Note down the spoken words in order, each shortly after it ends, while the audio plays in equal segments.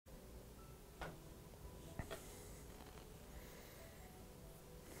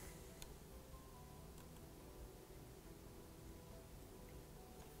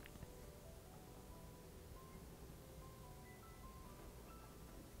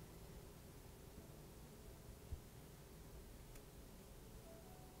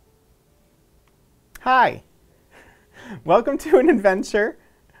Hi! Welcome to an adventure.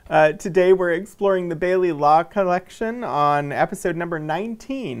 Today we're exploring the Bailey Law Collection on episode number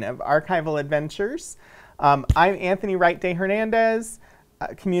 19 of Archival Adventures. I'm Anthony Wright de Hernandez,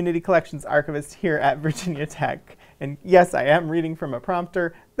 Community Collections Archivist here at Virginia Tech. And yes, I am reading from a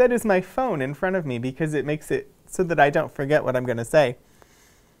prompter. That is my phone in front of me because it makes it so that I don't forget what I'm going to say.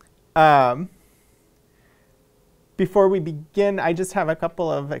 Before we begin, I just have a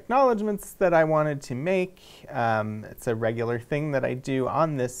couple of acknowledgments that I wanted to make. It's a regular thing that I do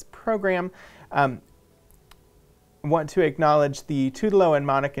on this program. I want to acknowledge the Tutelo and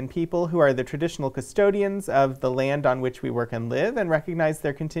Monacan people who are the traditional custodians of the land on which we work and live, and recognize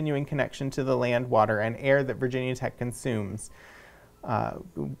their continuing connection to the land, water, and air that Virginia Tech consumes.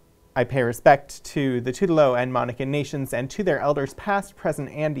 I pay respect to the Tutelo and Monacan nations and to their elders past, present,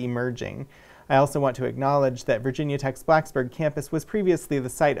 and emerging. I also want to acknowledge that Virginia Tech's Blacksburg campus was previously the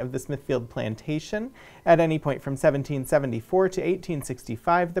site of the Smithfield Plantation. At any point from 1774 to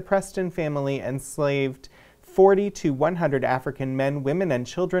 1865, the Preston family enslaved 40 to 100 African men, women, and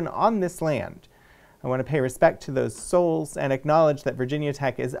children on this land. I want to pay respect to those souls and acknowledge that Virginia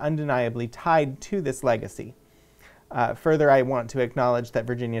Tech is undeniably tied to this legacy. Further, I want to acknowledge that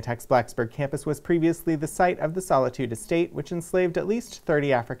Virginia Tech's Blacksburg campus was previously the site of the Solitude Estate, which enslaved at least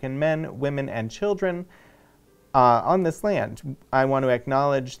 30 African men, women, and children on this land. I want to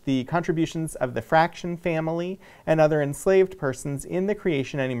acknowledge the contributions of the Fraction family and other enslaved persons in the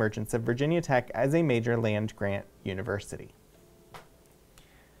creation and emergence of Virginia Tech as a major land-grant university.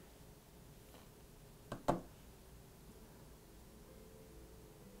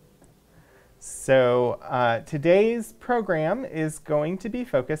 So today's program is going to be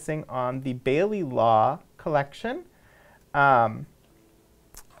focusing on the Bailey Law Collection. I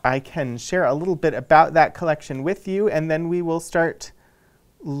can share a little bit about that collection with you, and then we will start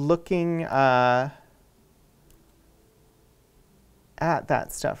looking at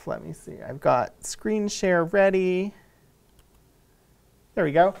that stuff. Let me see. I've got screen share ready. There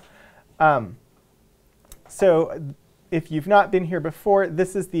we go. So if you've not been here before,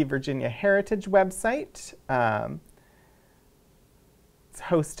 this is the Virginia Heritage website. It's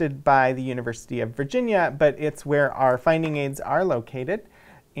hosted by the University of Virginia, but it's where our finding aids are located.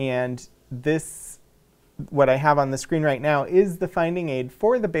 And this, what I have on the screen right now, is the finding aid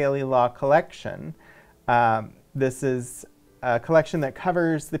for the Bailey Law Collection. This is a collection that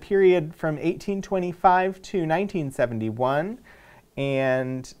covers the period from 1825 to 1971.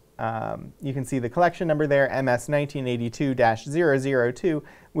 And you can see the collection number there, Ms1982-002,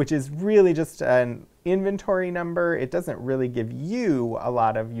 which is really just an inventory number. It doesn't really give you a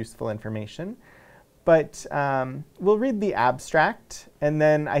lot of useful information. But we'll read the abstract, and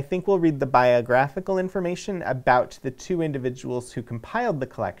then I think we'll read the biographical information about the two individuals who compiled the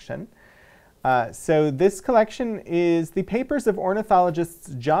collection. So this collection is the papers of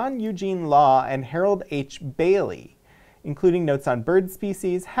ornithologists John Eugene Law and Harold H. Bailey, including notes on bird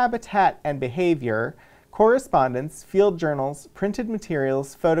species, habitat and behavior, correspondence, field journals, printed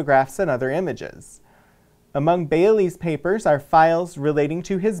materials, photographs, and other images. Among Bailey's papers are files relating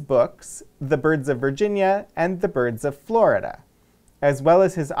to his books, The Birds of Virginia and The Birds of Florida, as well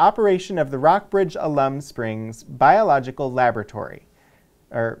as his operation of the Rockbridge Alum Springs Biological Laboratory.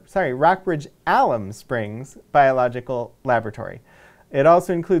 Rockbridge Alum Springs Biological Laboratory. It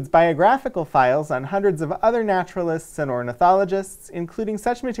also includes biographical files on hundreds of other naturalists and ornithologists, including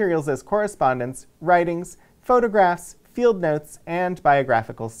such materials as correspondence, writings, photographs, field notes, and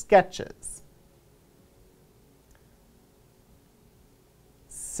biographical sketches.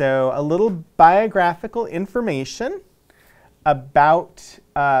 So a little biographical information about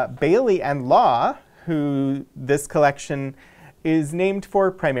Bailey and Law, who this collection is named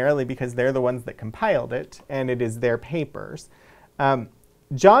for primarily because they're the ones that compiled it, and it is their papers.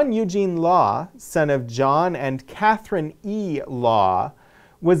 John Eugene Law, son of John and Catherine E. Law,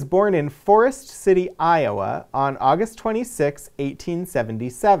 was born in Forest City, Iowa on August 26,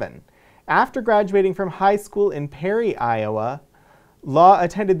 1877. After graduating from high school in Perry, Iowa, Law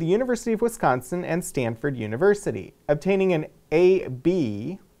attended the University of Wisconsin and Stanford University, obtaining an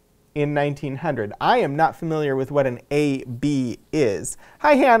A.B. in 1900. I am not familiar with what an A.B. is.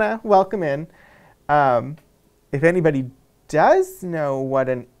 Hi, Hannah. Welcome in. If anybody does know what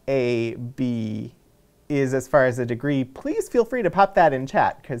an A.B. is as far as a degree, please feel free to pop that in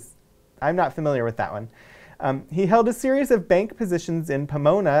chat, because I'm not familiar with that one. He held a series of bank positions in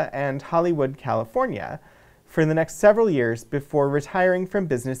Pomona and Hollywood, California, for the next several years before retiring from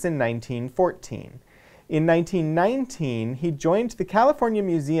business in 1914. In 1919, he joined the California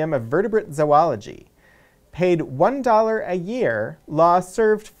Museum of Vertebrate Zoology. paid $1 a year, Law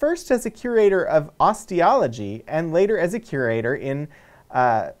served first as a curator of osteology and later as a curator in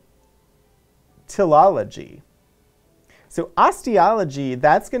philology. So osteology,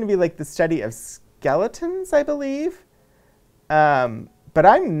 that's going to be like the study of skeletons, I believe. But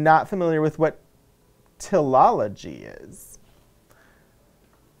I'm not familiar with what philology is.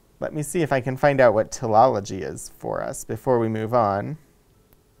 Let me see if I can find out what philology is for us before we move on.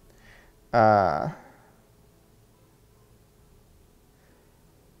 Oh,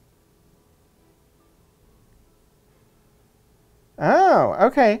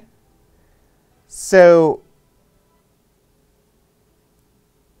 okay. So,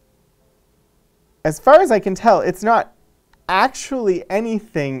 as far as I can tell, it's not actually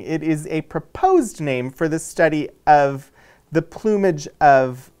anything. It is a proposed name for the study of the plumage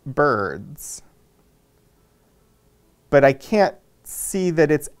of birds. But I can't see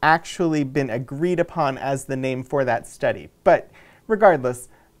that it's actually been agreed upon as the name for that study. But regardless,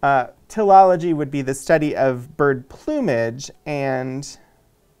 philology would be the study of bird plumage, and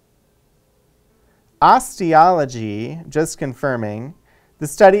osteology, just confirming, the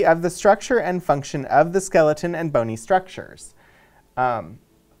study of the structure and function of the skeleton and bony structures. So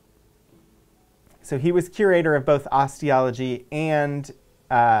he was curator of both osteology and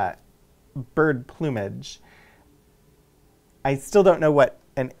bird plumage. I still don't know what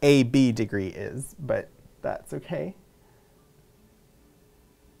an AB degree is, but that's okay.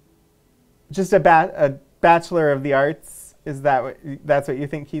 Just a Bachelor of the Arts, is that's what you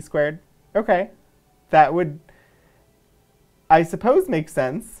think he squared? Okay. That would, I suppose, make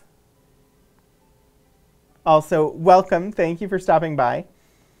sense. Also, welcome. Thank you for stopping by.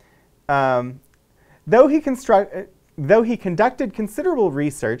 Though he conducted considerable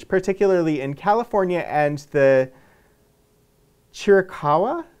research, particularly in California and the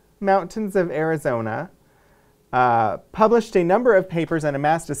Chiricahua Mountains of Arizona, published a number of papers and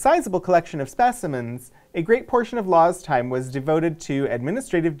amassed a sizable collection of specimens, a great portion of Law's time was devoted to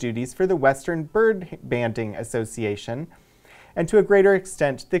administrative duties for the Western Bird Banding Association, and to a greater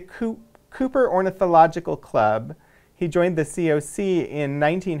extent the Cooper Ornithological Club. He joined the COC in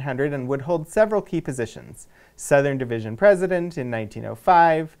 1900 and would hold several key positions: Southern Division President in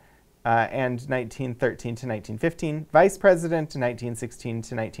 1905 and 1913 to 1915, Vice President 1916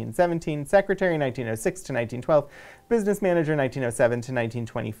 to 1917, Secretary 1906 to 1912, Business Manager 1907 to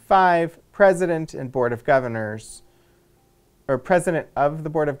 1925, President and Board of Governors, or President of the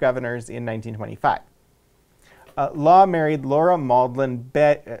Board of Governors in 1925. Law married Laura Maudlin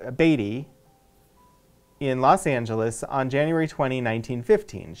Beatty in Los Angeles on January 20,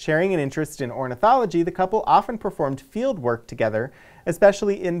 1915. Sharing an interest in ornithology, the couple often performed field work together,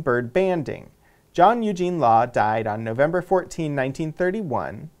 especially in bird banding. John Eugene Law died on November 14,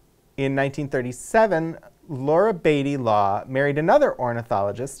 1931. In 1937, Laura Beatty Law married another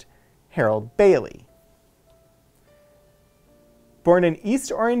ornithologist, Harold Bailey. Born in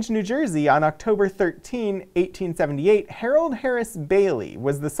East Orange, New Jersey on October 13, 1878, Harold Harris Bailey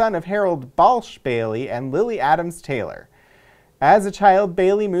was the son of Harold Balch Bailey and Lily Adams Taylor. As a child,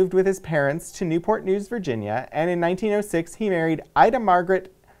 Bailey moved with his parents to Newport News, Virginia, and in 1906 he married Ida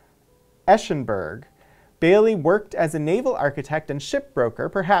Margaret Eschenberg. Bailey worked as a naval architect and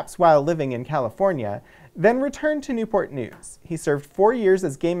shipbroker, perhaps while living in California, then returned to Newport News. He served 4 years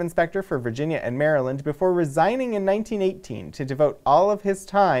as game inspector for Virginia and Maryland before resigning in 1918 to devote all of his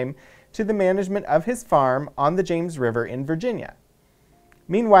time to the management of his farm on the James River in Virginia.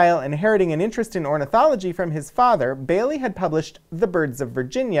 Meanwhile, inheriting an interest in ornithology from his father, Bailey had published The Birds of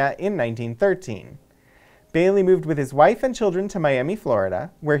Virginia in 1913. Bailey moved with his wife and children to Miami,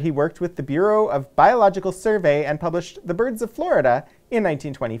 Florida, where he worked with the Bureau of Biological Survey and published The Birds of Florida in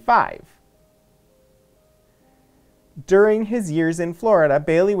 1925. During his years in Florida,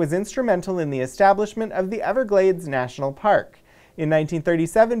 Bailey was instrumental in the establishment of the Everglades National Park. In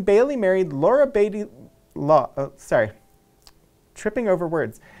 1937, Bailey married Laura Beatty Law. Tripping over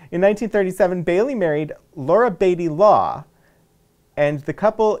words. In 1937, Bailey married Laura Beatty Law, and the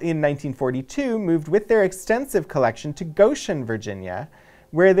couple in 1942 moved with their extensive collection to Goshen, Virginia,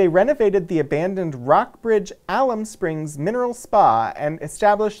 where they renovated the abandoned Rockbridge Alum Springs Mineral Spa and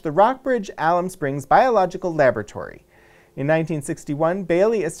established the Rockbridge Alum Springs Biological Laboratory. In 1961,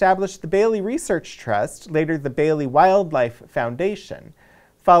 Bailey established the Bailey Research Trust, later the Bailey Wildlife Foundation.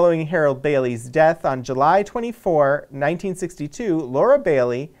 Following Harold Bailey's death on July 24, 1962, Laura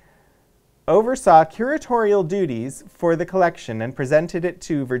Bailey oversaw curatorial duties for the collection and presented it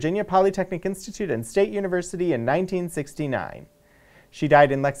to Virginia Polytechnic Institute and State University in 1969. She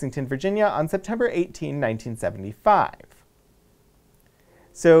died in Lexington, Virginia on September 18, 1975.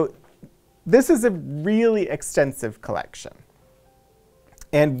 So this is a really extensive collection.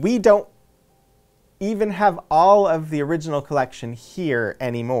 And we don't even have all of the original collection here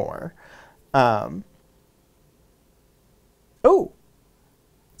anymore.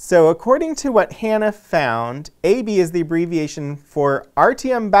 So according to what Hannah found, AB is the abbreviation for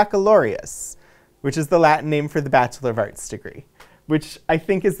Artium Baccalaureus, which is the Latin name for the Bachelor of Arts degree, which I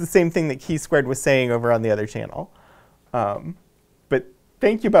think is the same thing that Key Squared was saying over on the other channel. But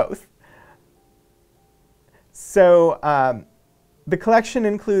thank you both. So the collection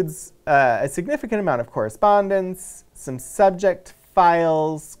includes a significant amount of correspondence, some subject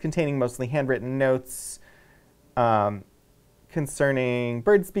files containing mostly handwritten notes concerning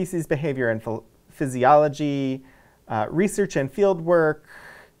bird species behavior and physiology, research and field work,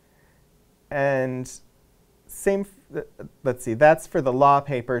 and let's see, that's for the law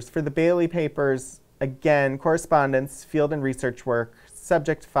papers. For the Bailey papers, again, correspondence, field and research work,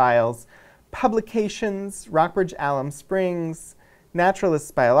 subject files, publications, Rockbridge, Alum, Springs,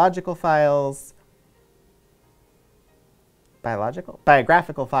 naturalists' biological files,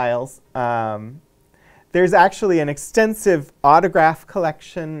 biographical files. There's actually an extensive autograph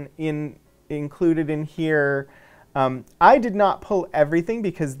collection included in here. I did not pull everything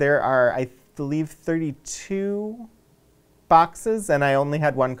because there are, I believe, 32 boxes, and I only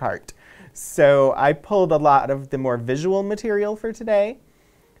had one cart. So I pulled a lot of the more visual material for today.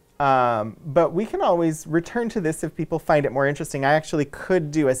 But we can always return to this if people find it more interesting. I actually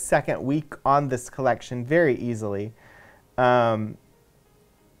could do a second week on this collection very easily.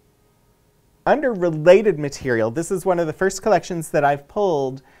 Under related material, this is one of the first collections that I've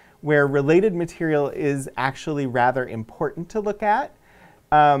pulled where related material is actually rather important to look at.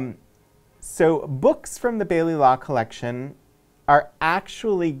 So books from the Bailey Law collection are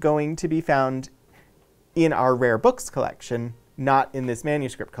actually going to be found in our rare books collection, not in this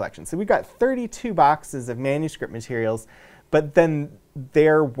manuscript collection. So we've got 32 boxes of manuscript materials, but then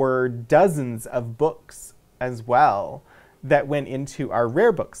there were dozens of books as well that went into our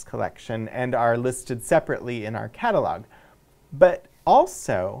rare books collection and are listed separately in our catalog. But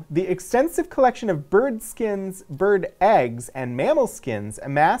also, the extensive collection of bird skins, bird eggs, and mammal skins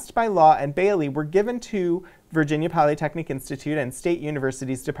amassed by Law and Bailey were given to Virginia Polytechnic Institute and State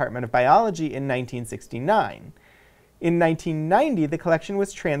University's Department of Biology in 1969. In 1990, the collection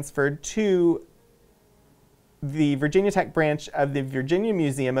was transferred to the Virginia Tech branch of the Virginia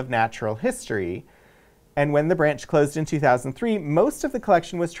Museum of Natural History. And when the branch closed in 2003, most of the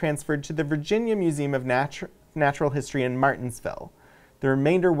collection was transferred to the Virginia Museum of Natural History in Martinsville. The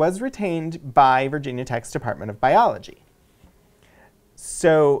remainder was retained by Virginia Tech's Department of Biology.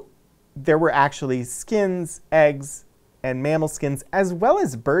 So there were actually skins, eggs, and mammal skins, as well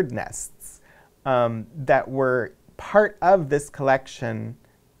as bird nests that were part of this collection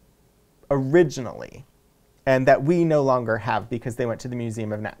originally, and that we no longer have because they went to the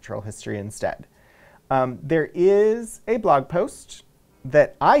Museum of Natural History instead. There is a blog post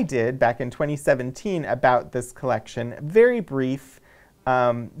that I did back in 2017 about this collection, very brief,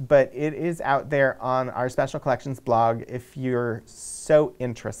 but it is out there on our Special Collections blog if you're so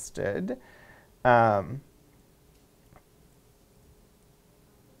interested. There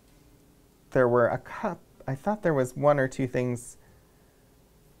were I thought there was one or two things.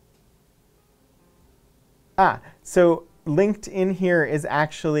 So linked in here is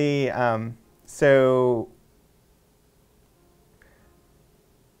actually, so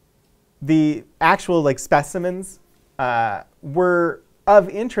the actual specimens were of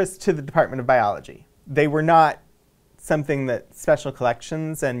interest to the Department of Biology. They were not something that Special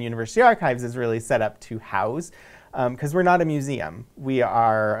Collections and University Archives is really set up to house, because we're not a museum. We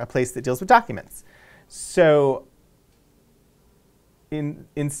are a place that deals with documents. So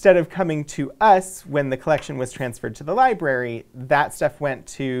instead of coming to us when the collection was transferred to the library, that stuff went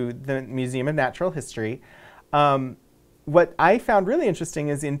to the Museum of Natural History. What I found really interesting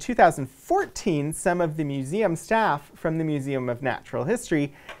is in 2014, some of the museum staff from the Museum of Natural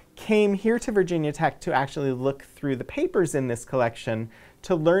History came here to Virginia Tech to actually look through the papers in this collection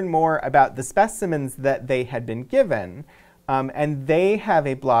to learn more about the specimens that they had been given. And they have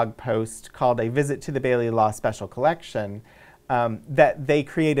a blog post called A Visit to the Bailey Law Special Collection that they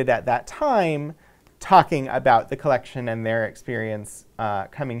created at that time, talking about the collection and their experience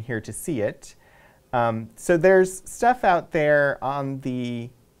coming here to see it. So there's stuff out there on the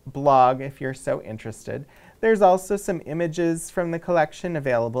blog if you're so interested. There's also some images from the collection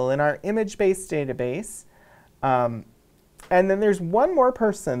available in our image-based database. And then there's one more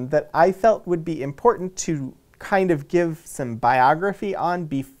person that I felt would be important to kind of give some biography on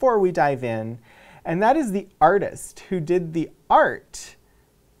before we dive in, and that is the artist who did the art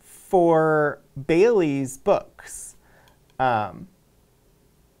for Bailey's books. And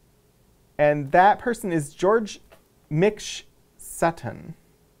that person is George Miksh Sutton.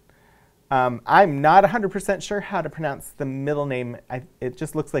 I'm not 100% sure how to pronounce the middle name. It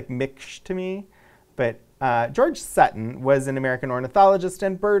just looks like Miksh to me. But George Sutton was an American ornithologist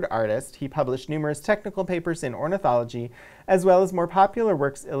and bird artist. He published numerous technical papers in ornithology, as well as more popular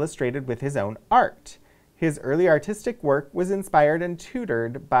works illustrated with his own art. His early artistic work was inspired and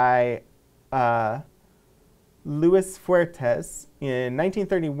tutored by Luis Fuertes. In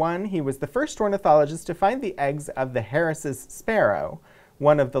 1931, he was the first ornithologist to find the eggs of the Harris's sparrow,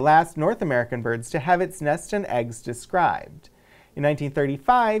 one of the last North American birds to have its nest and eggs described. In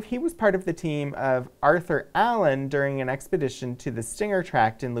 1935, he was part of the team of Arthur Allen during an expedition to the Stinger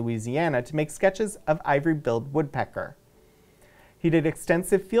Tract in Louisiana to make sketches of ivory-billed woodpecker. He did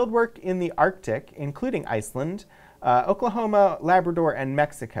extensive fieldwork in the Arctic, including Iceland, Oklahoma, Labrador, and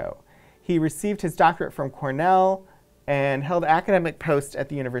Mexico. He received his doctorate from Cornell and held academic posts at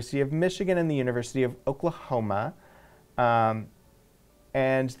the University of Michigan and the University of Oklahoma.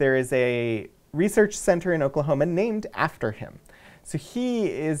 And there is a research center in Oklahoma named after him. So he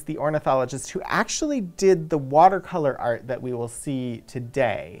is the ornithologist who actually did the watercolor art that we will see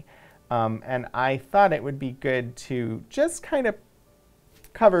today. And I thought it would be good to just kind of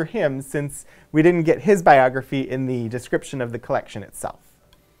cover him since we didn't get his biography in the description of the collection itself.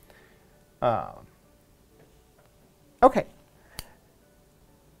 Okay.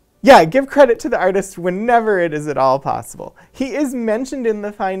 Yeah, give credit to the artist whenever it is at all possible. He is mentioned in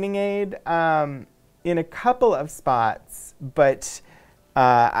the finding aid in a couple of spots, but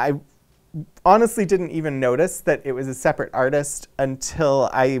I honestly didn't even notice that it was a separate artist until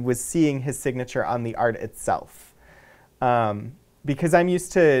I was seeing his signature on the art itself. Because I'm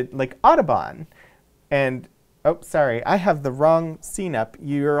used to like Audubon, and oh, sorry, I have the wrong scene up.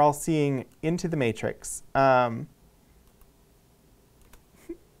 You're all seeing Into the Matrix. There,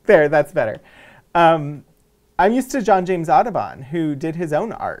 that's better. I'm used to John James Audubon, who did his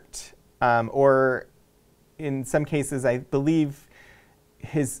own art, or in some cases, I believe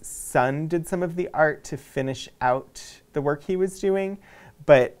his son did some of the art to finish out the work he was doing.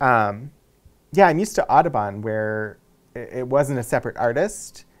 But yeah, I'm used to Audubon, where it wasn't a separate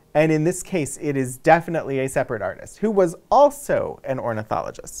artist. And in this case, it is definitely a separate artist who was also an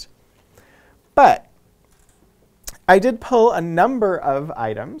ornithologist. But I did pull a number of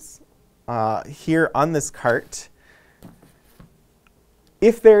items here on this cart.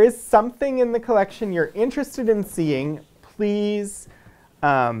 If there is something in the collection you're interested in seeing, please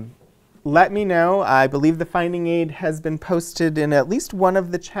let me know. I believe the finding aid has been posted in at least one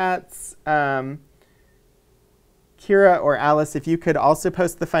of the chats. Kira or Alice, if you could also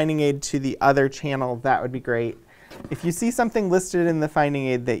post the finding aid to the other channel, that would be great. If you see something listed in the finding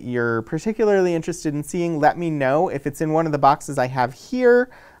aid that you're particularly interested in seeing, let me know. If it's in one of the boxes I have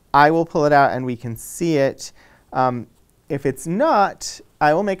here, I will pull it out and we can see it. If it's not,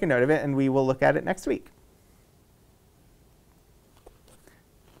 I will make a note of it and we will look at it next week.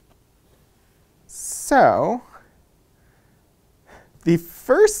 So, the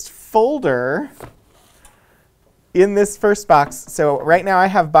first folder in this first box, so right now I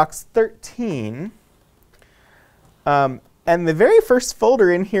have box 13. And the very first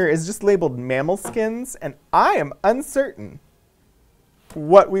folder in here is just labeled mammal skins, and I am uncertain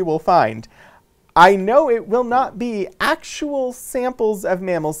what we will find. I know it will not be actual samples of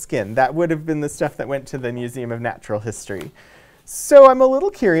mammal skin. That would have been the stuff that went to the Museum of Natural History. So I'm a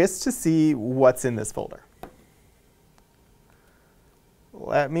little curious to see what's in this folder.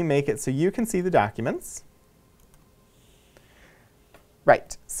 Let me make it so you can see the documents.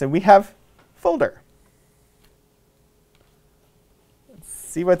 Right, so we have folder. Let's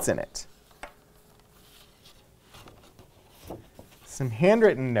see what's in it. Some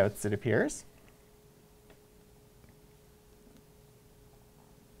handwritten notes, it appears.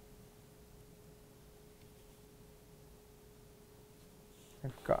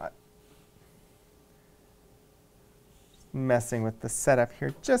 I've got, messing with the setup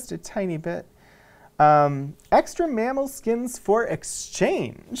here just a tiny bit. Extra mammal skins for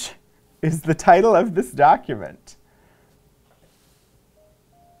exchange is the title of this document.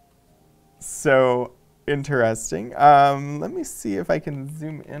 So interesting. Let me see if I can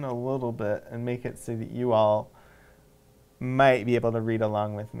zoom in a little bit and make it so that you all might be able to read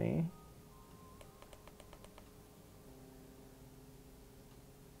along with me.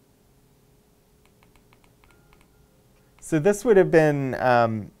 So this would have been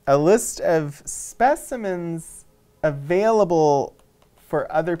a list of specimens available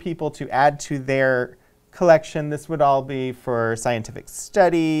for other people to add to their collection. This would all be for scientific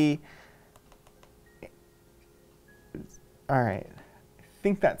study. All right, I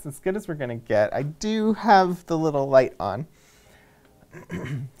think that's as good as we're going to get. I do have the little light on.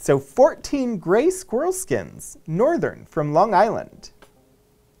 So 14 gray squirrel skins, northern from Long Island.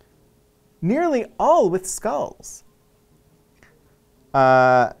 Nearly all with skulls.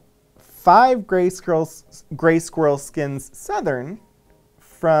 5 gray squirrel skins, southern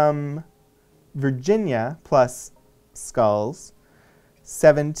from Virginia, plus skulls.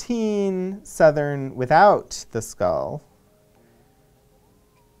 17 southern without the skull.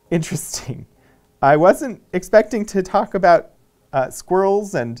 Interesting. I wasn't expecting to talk about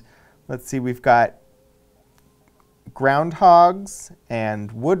squirrels, and let's see, we've got groundhogs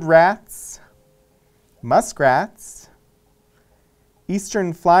and wood rats, muskrats,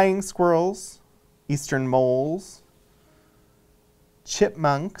 eastern flying squirrels, eastern moles,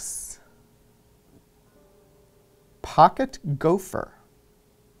 chipmunks, pocket gopher.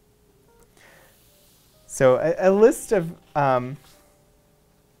 So a list of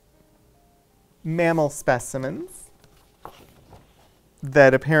mammal specimens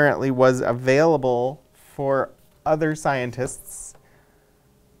that apparently was available for other scientists.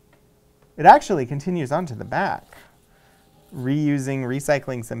 It actually continues on to the back. Reusing,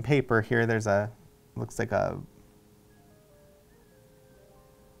 recycling some paper here. There's a, looks like a,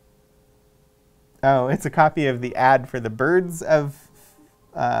 oh, it's a copy of the ad for the birds of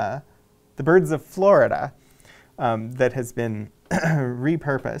Florida that has been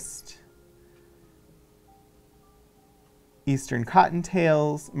repurposed. Eastern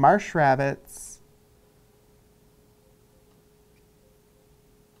cottontails, marsh rabbits,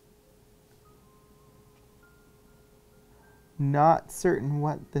 not certain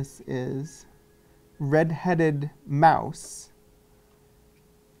what this is, red-headed mouse,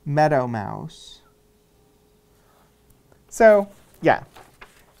 meadow mouse. So, yeah,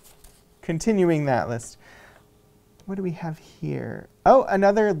 continuing that list. What do we have here? Oh,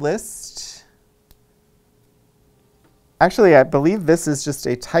 another list. Actually, I believe this is just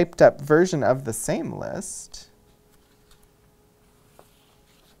a typed up version of the same list.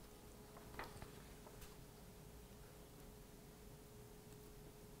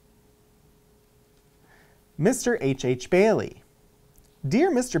 Mr. H. Bailey. Dear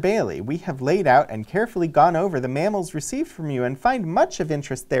Mr. Bailey, we have laid out and carefully gone over the mammals received from you and find much of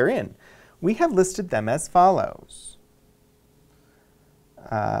interest therein. We have listed them as follows.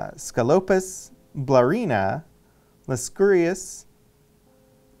 Scalopus blarina, Lascurius,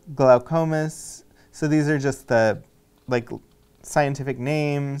 Glaucomus. So these are just the scientific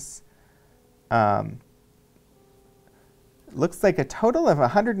names. Looks like a total of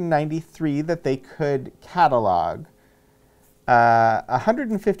 193 that they could catalog.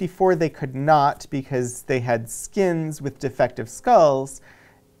 154 they could not because they had skins with defective skulls,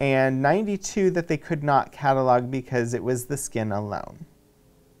 and 92 that they could not catalog because it was the skin alone.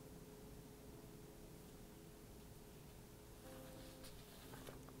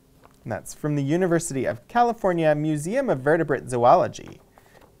 And that's from the University of California Museum of Vertebrate Zoology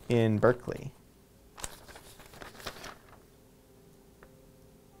in Berkeley.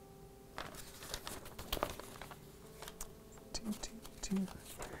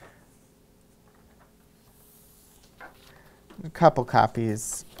 A couple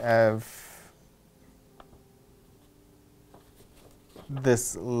copies of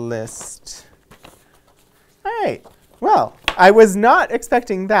this list. All right. Well, I was not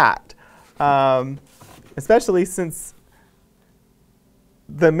expecting that, especially since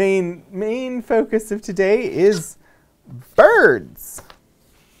the main focus of today is birds.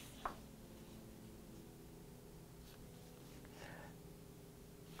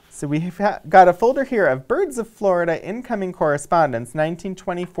 So we've got a folder here of Birds of Florida Incoming Correspondence,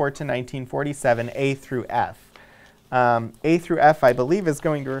 1924 to 1947, A through F. A through F, I believe, is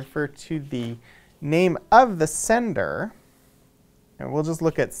going to refer to the name of the sender. And we'll just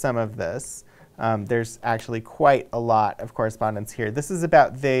look at some of this. There's actually quite a lot of correspondence here. This is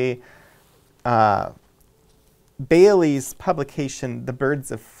about the Bailey's publication, The Birds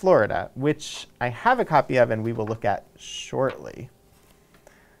of Florida, which I have a copy of and we will look at shortly.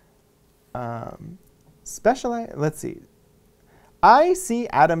 Let's see. I.C.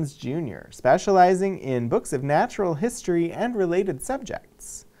 Adams, Jr., specializing in books of natural history and related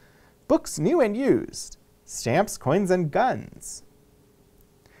subjects. Books new and used. Stamps, coins, and guns.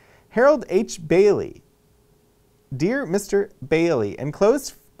 Harold H. Bailey. Dear Mr. Bailey,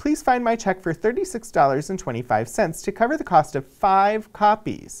 enclosed, please find my check for $36.25 to cover the cost of 5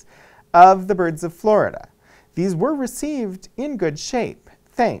 copies of The Birds of Florida. These were received in good shape.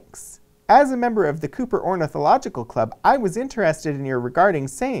 Thanks. As a member of the Cooper Ornithological Club, I was interested in your re-regarding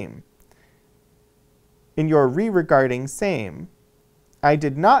same. I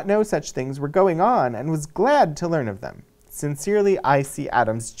did not know such things were going on and was glad to learn of them. Sincerely, I.C.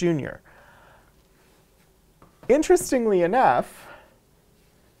 Adams, Jr. Interestingly enough,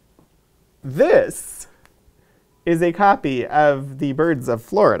 this is a copy of the Birds of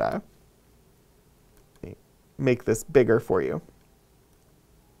Florida. Let me make this bigger for you.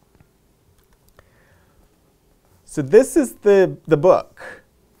 So this is the book.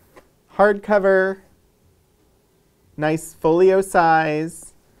 Hardcover, nice folio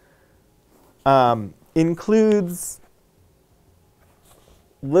size, includes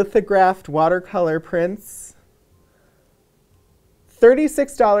lithographed watercolor prints.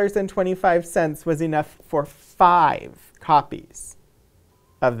 $36.25 was enough for 5 copies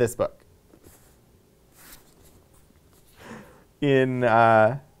of this book. In,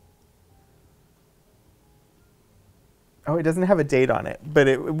 oh, it doesn't have a date on it, but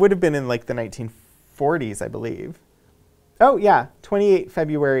it would have been in like the 1940s, I believe. Oh, yeah, 28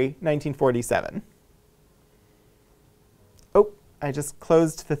 February 1947. Oh, I just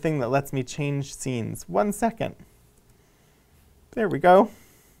closed the thing that lets me change scenes. 1 second. There we go.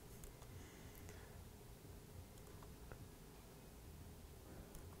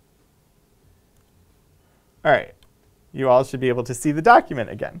 All right, you all should be able to see the document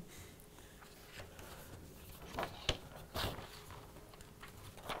again.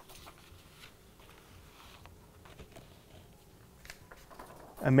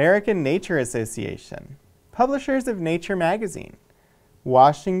 American Nature Association, publishers of Nature magazine,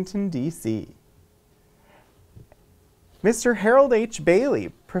 Washington, D.C. Mr. Harold H.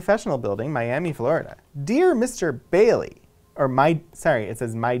 Bailey, Professional Building, Miami, Florida. Dear Mr. Bailey, or it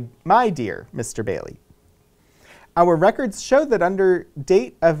says my dear Mr. Bailey. Our records show that under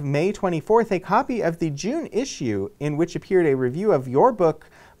date of May 24th, a copy of the June issue in which appeared a review of your book,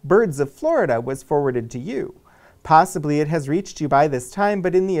 Birds of Florida, was forwarded to you. Possibly it has reached you by this time,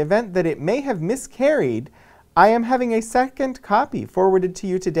 but in the event that it may have miscarried, I am having a second copy forwarded to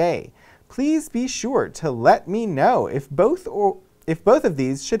you today. Please be sure to let me know if both of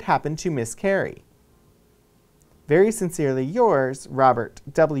these should happen to miscarry. Very sincerely yours, Robert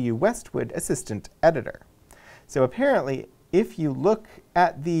W. Westwood, Assistant Editor. So apparently, if you look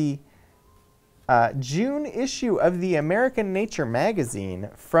at the June issue of the American Nature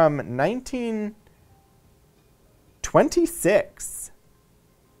magazine from 1926,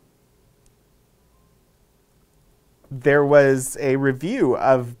 there was a review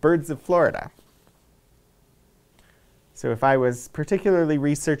of Birds of Florida. So if I was particularly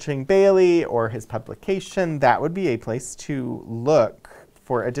researching Bailey or his publication, that would be a place to look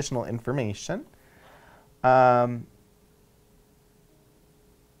for additional information. The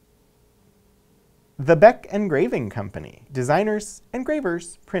Beck Engraving Company, designers,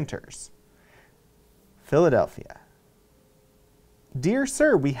 engravers, printers. Philadelphia. Dear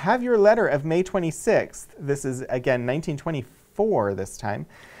Sir, we have your letter of May 26th. This is, again, 1924 this time.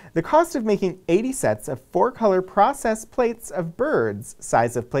 The cost of making 80 sets of 4-color process plates of birds,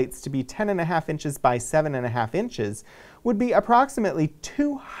 size of plates to be 10.5 inches by 7.5 inches, would be approximately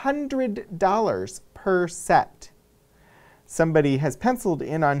 $200 per set. Somebody has penciled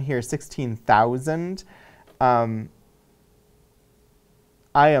in on here 16,000. I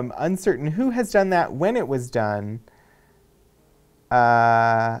am uncertain who has done that, when it was done.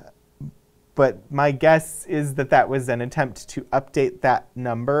 But my guess is that that was an attempt to update that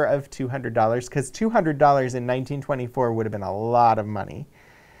number of $200, because $200 in 1924 would have been a lot of money.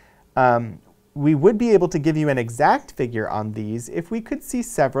 We would be able to give you an exact figure on these if we could see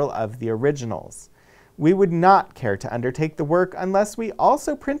several of the originals. We would not care to undertake the work unless we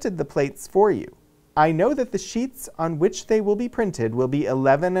also printed the plates for you. I know that the sheets on which they will be printed will be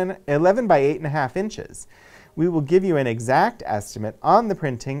 11 by 8.5 inches. We will give you an exact estimate on the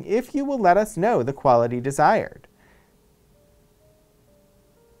printing if you will let us know the quality desired.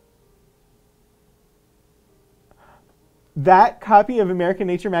 That copy of American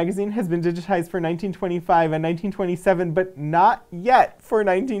Nature magazine has been digitized for 1925 and 1927, but not yet for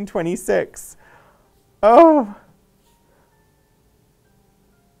 1926. Oh.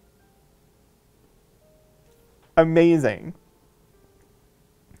 Amazing.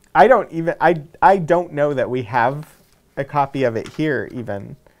 I don't know that we have a copy of it here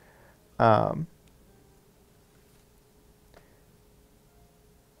even.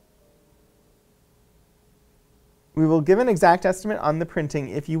 We will give an exact estimate on the printing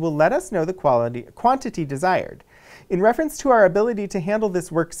if you will let us know the quantity desired. In reference to our ability to handle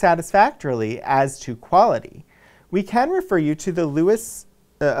this work satisfactorily as to quality, we can refer you to the Lewis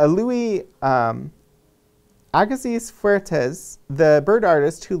Louis Agassiz Fuertes, the bird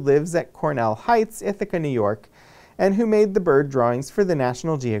artist who lives at Cornell Heights, Ithaca, New York, and who made the bird drawings for the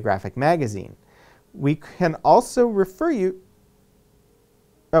National Geographic magazine. We can also refer you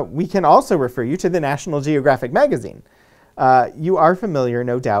to the National Geographic magazine. You are familiar,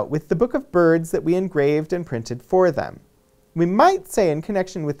 no doubt, with the book of birds that we engraved and printed for them. We might say in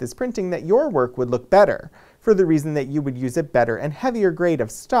connection with this printing that your work would look better, for the reason that you would use a better and heavier grade of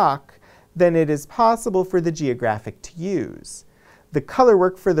stock than it is possible for the Geographic to use. The color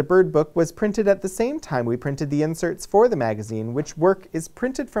work for the bird book was printed at the same time we printed the inserts for the magazine, which work is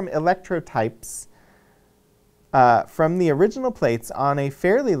printed from electrotypes from the original plates on a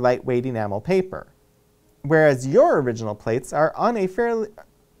fairly lightweight enamel paper, whereas your original plates are on a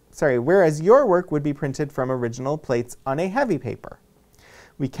whereas your work would be printed from original plates on a heavy paper.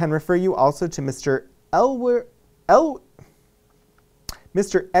 We can refer you also to Mr.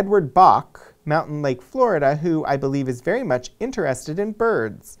 Edward Bach, Mountain Lake, Florida, who I believe is very much interested in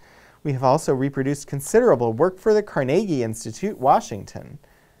birds. We have also reproduced considerable work for the Carnegie Institute, Washington.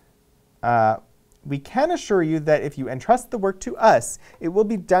 We can assure you that if you entrust the work to us, it will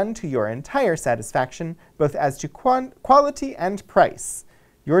be done to your entire satisfaction, both as to quality and price.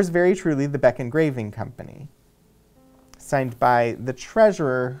 Yours very truly, the Beck Engraving Company. Signed by the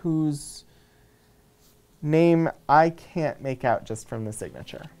treasurer, whose name I can't make out just from the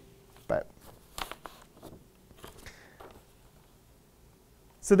signature.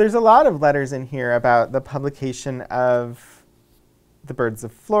 So there's a lot of letters in here about the publication of the birds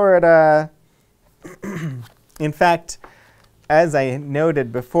of Florida. In fact, as I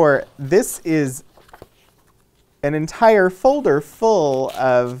noted before, this is an entire folder full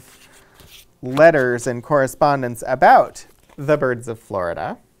of letters and correspondence about the birds of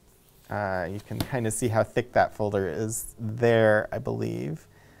Florida. You can kind of see how thick that folder is there, I believe.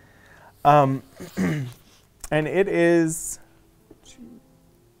 And it is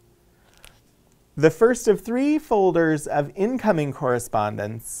the first of 3 folders of incoming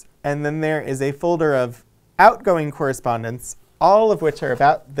correspondence, and then there is a folder of outgoing correspondence, all of which are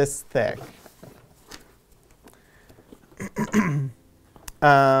about this thick.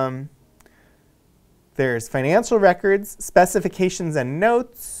 There's financial records, specifications and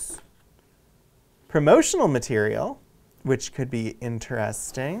notes, promotional material, which could be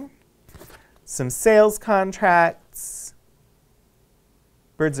interesting, some sales contracts,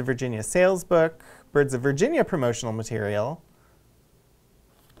 Birds of Virginia sales book, Birds of Virginia promotional material,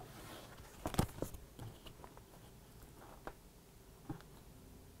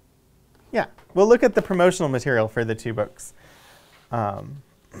 yeah, we'll look at the promotional material for the 2 books.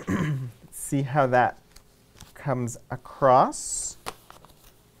 See how that comes across.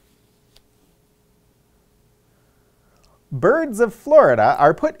 Birds of Florida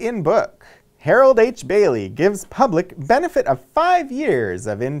are put in book. Harold H. Bailey gives public benefit of 5 years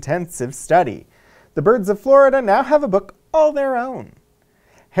of intensive study. The Birds of Florida now have a book all their own.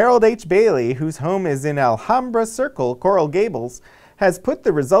 Harold H. Bailey, whose home is in Alhambra Circle, Coral Gables, has put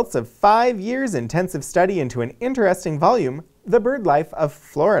the results of 5 years intensive study into an interesting volume, The Bird Life of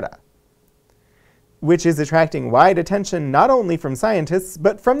Florida, which is attracting wide attention not only from scientists,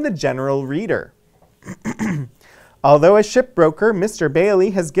 but from the general reader. Although a shipbroker, Mr.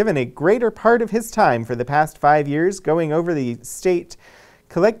 Bailey has given a greater part of his time for the past 5 years going over the state,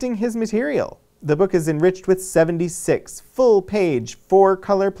 collecting his material. The book is enriched with 76 full-page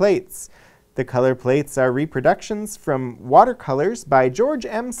 4-color plates. The color plates are reproductions from watercolors by George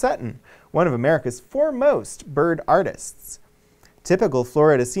M. Sutton, one of America's foremost bird artists. Typical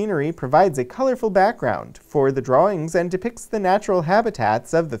Florida scenery provides a colorful background for the drawings and depicts the natural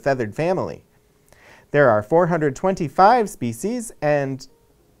habitats of the feathered family. There are 425 species and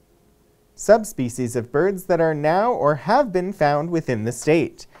subspecies of birds that are now or have been found within the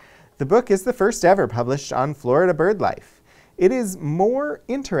state. The book is the first ever published on Florida bird life. It is more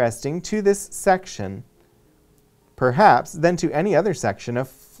interesting to this section, perhaps, than to any other section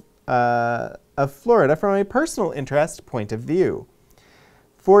of Florida from a personal interest point of view.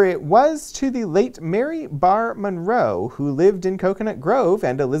 For it was to the late Mary Barr Monroe, who lived in Coconut Grove,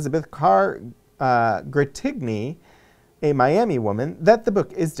 and Elizabeth Carr Gratigny, a Miami woman, that the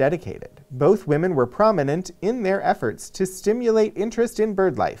book is dedicated. Both women were prominent in their efforts to stimulate interest in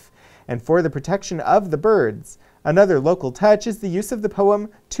bird life, and for the protection of the birds. Another local touch is the use of the poem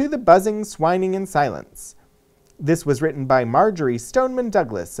To the Buzzing Swining in Silence. This was written by Marjorie Stoneman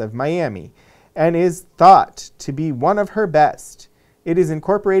Douglas of Miami, and is thought to be one of her best. It is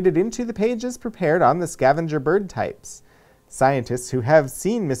incorporated into the pages prepared on the scavenger bird types. Scientists who have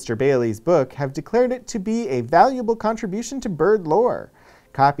seen Mr. Bailey's book have declared it to be a valuable contribution to bird lore,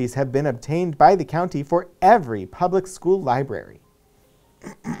 Copies have been obtained by the county for every public school library.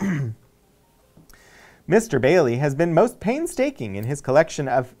 Mr. Bailey has been most painstaking in his collection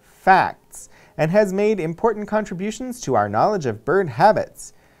of facts and has made important contributions to our knowledge of bird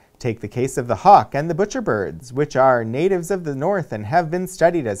habits. Take the case of the hawk and the butcher birds, which are natives of the north and have been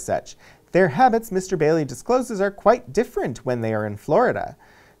studied as such. Their habits, Mr. Bailey discloses, are quite different when they are in Florida.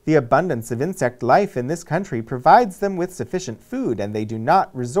 The abundance of insect life in this country provides them with sufficient food, and they do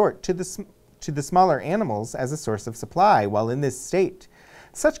not resort to the smaller animals as a source of supply while in this state.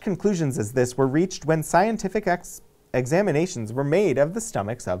 Such conclusions as this were reached when scientific examinations were made of the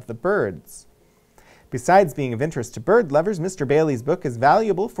stomachs of the birds. Besides being of interest to bird lovers, Mr. Bailey's book is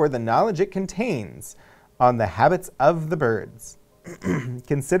valuable for the knowledge it contains on the habits of the birds.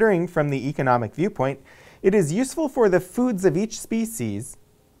 Considering from the economic viewpoint, it is useful for the foods of each species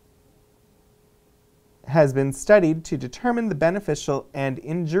has been studied to determine the beneficial and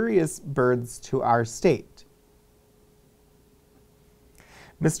injurious birds to our state.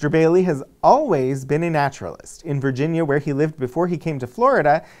 Mr. Bailey has always been a naturalist. In Virginia, where he lived before he came to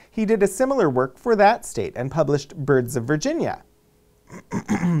Florida, he did a similar work for that state and published Birds of Virginia.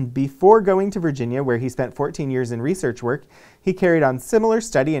 Before going to Virginia, where he spent 14 years in research work, he carried on similar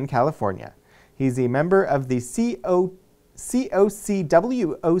study in California. He's a member of the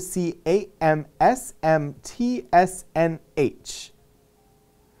COCWOCAMSMTSNH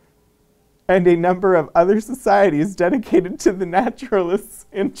and a number of other societies dedicated to the naturalist's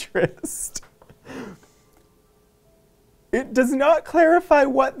interest. It does not clarify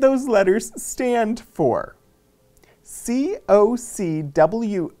what those letters stand for.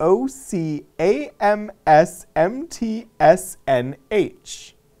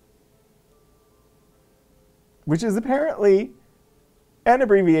 COCWOCAMSMTSNH, which is apparently an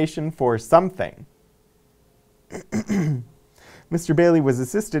abbreviation for something. Mr. Bailey was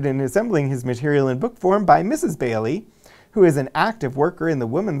assisted in assembling his material in book form by Mrs. Bailey, who is an active worker in the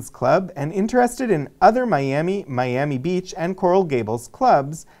Women's Club and interested in other Miami, Miami Beach, and Coral Gables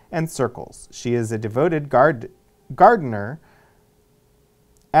clubs and circles. She is a devoted gardener,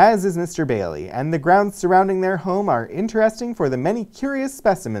 as is Mr. Bailey, and the grounds surrounding their home are interesting for the many curious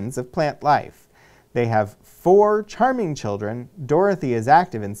specimens of plant life. They have 4 charming children. Dorothy is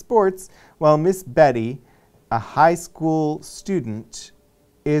active in sports, while Miss Betty, a high school student,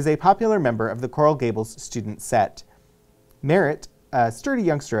 is a popular member of the Coral Gables student set. Merritt, a sturdy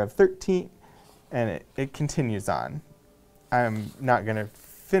youngster of 13, and it continues on. I'm not going to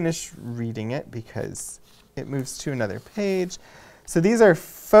finish reading it because it moves to another page. So these are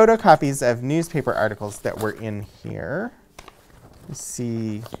photocopies of newspaper articles that were in here. Let's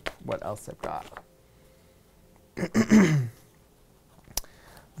see what else I've got.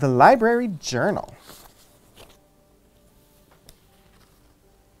 The Library Journal.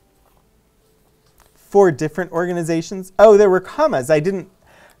 For different organizations. Oh, there were commas. I did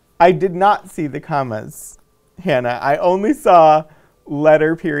not see the commas, Hannah. I only saw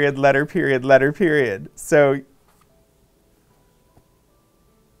letter period, letter period, letter period. So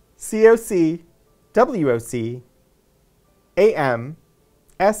COC, WOC, AM,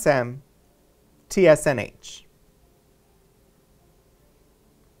 SM, TSNH.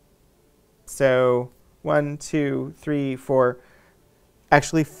 So 1, 2, 3, 4,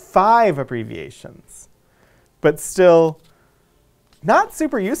 actually 5 abbreviations, but still not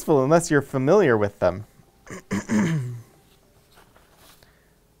super useful unless you're familiar with them. Let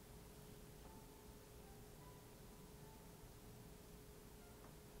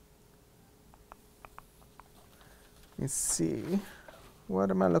me see. What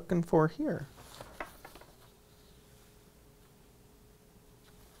am I looking for here?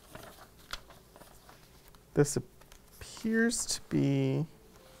 This appears to be...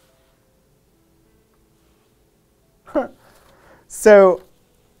 So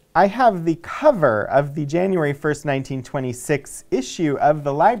I have the cover of the January 1st, 1926 issue of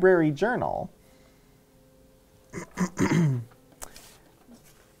the Library Journal.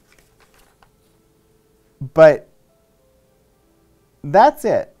 But that's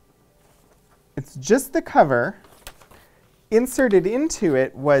it. It's just the cover. Inserted into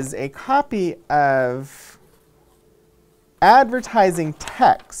it was a copy of advertising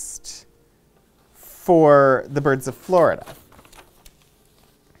text for the Birds of Florida.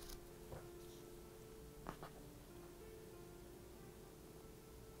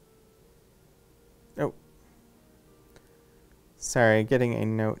 Oh, sorry, getting a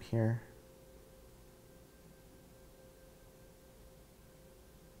note here.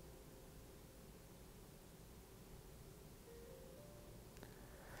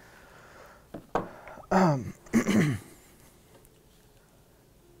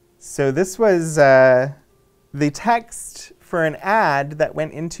 So this was the text for an ad that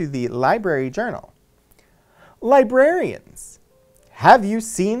went into the library journal. Librarians, have you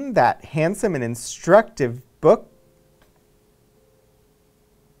seen that handsome and instructive book?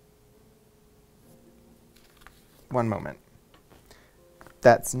 One moment.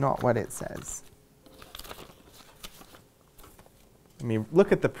 That's not what it says. Let me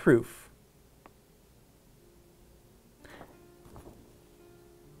look at the proof.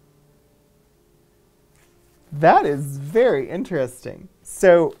 That is very interesting.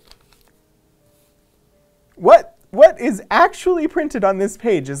 So what is actually printed on this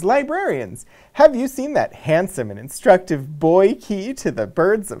page is librarians. Have you seen that handsome and instructive boy key to the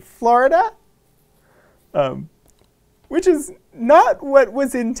birds of Florida? Which is not what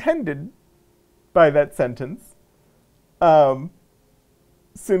was intended by that sentence.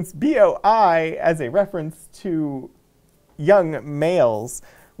 Since BOI, as a reference to young males,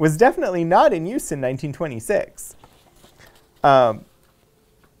 was definitely not in use in 1926.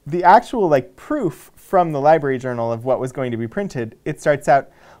 The actual proof from the library journal of what was going to be printed, it starts out,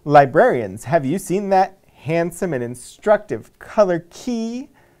 librarians, have you seen that handsome and instructive color key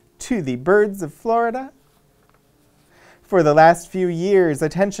to the birds of Florida? For the last few years,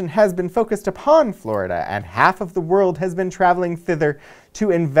 attention has been focused upon Florida, and half of the world has been traveling thither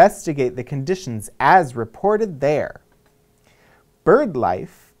to investigate the conditions as reported there. Bird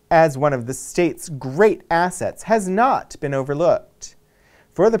life, as one of the state's great assets, has not been overlooked.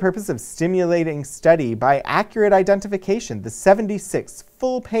 For the purpose of stimulating study by accurate identification, the 76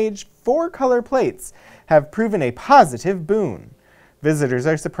 full-page 4-color plates have proven a positive boon. Visitors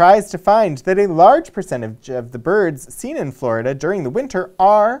are surprised to find that a large percentage of the birds seen in Florida during the winter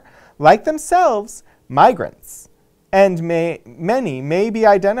are, like themselves, migrants, and many may be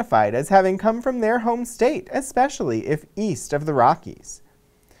identified as having come from their home state, especially if east of the Rockies.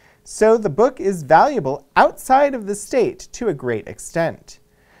 So the book is valuable outside of the state to a great extent.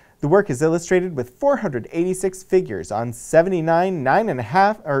 The work is illustrated with 486 figures on 79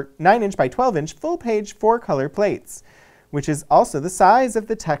 9-inch by 12-inch full-page 4-color plates, which is also the size of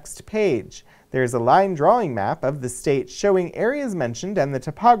the text page. There is a line drawing map of the state showing areas mentioned and the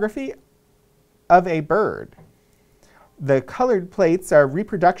topography of a bird. The colored plates are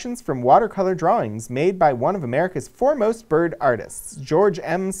reproductions from watercolor drawings made by one of America's foremost bird artists, George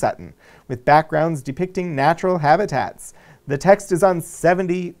M. Sutton, with backgrounds depicting natural habitats. The text is on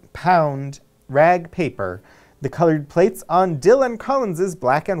 70-pound rag paper, the colored plates on Dill & Collins's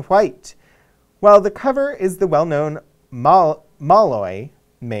black and white, while the cover is the well-known Malloy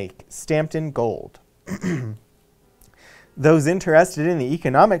make, stamped in gold. Those interested in the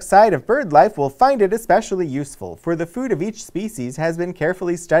economic side of bird life will find it especially useful, for the food of each species has been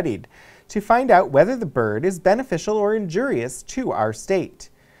carefully studied to find out whether the bird is beneficial or injurious to our state.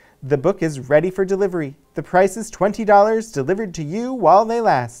 The book is ready for delivery. The price is $20, delivered to you while they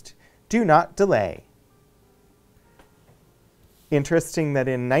last. Do not delay. Interesting that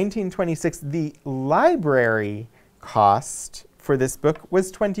in 1926, the library cost for this book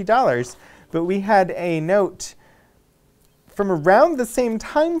was $20, but we had a note from around the same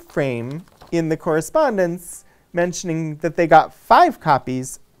time frame in the correspondence mentioning that they got 5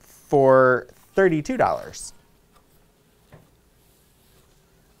 copies for $32.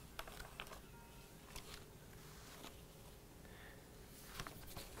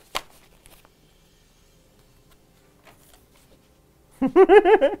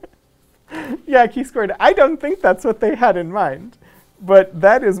 Yeah, Key scored. I don't think that's what they had in mind, but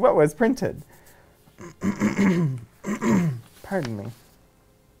that is what was printed. Pardon me.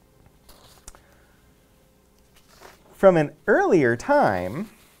 From an earlier time,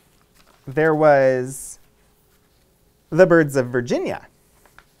 there was The Birds of Virginia.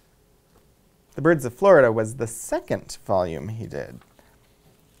 The Birds of Florida was the second volume he did.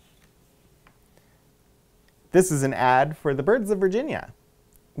 This is an ad for The Birds of Virginia.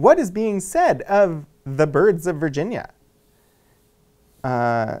 What is being said of The Birds of Virginia?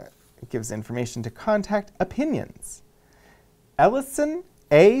 It gives information to contact, opinions. Ellison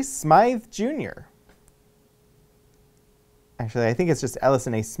A. Smythe Jr. Actually, I think it's just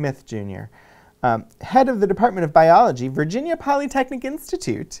Ellison A. Smith Jr. Head of the Department of Biology, Virginia Polytechnic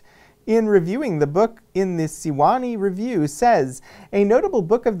Institute, in reviewing the book in the Sewanee Review, says, a notable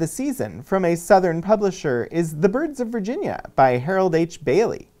book of the season from a Southern publisher is The Birds of Virginia by Harold H.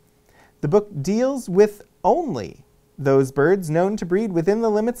 Bailey. The book deals with only those birds known to breed within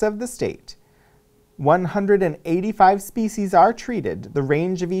the limits of the state. 185 species are treated. The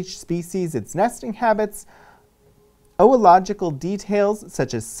range of each species, its nesting habits, oological details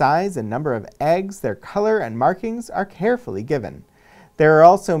such as size and number of eggs, their color and markings are carefully given. There are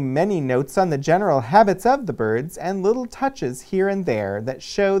also many notes on the general habits of the birds and little touches here and there that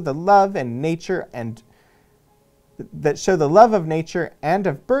show the love of nature and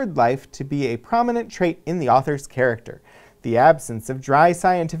of bird life to be a prominent trait in the author's character. The absence of dry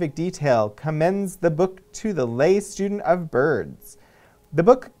scientific detail commends the book to the lay student of birds. The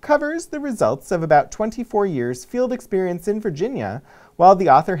book covers the results of about 24 years field experience in Virginia, while the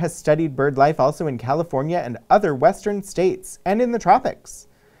author has studied bird life also in California and other western states and in the tropics.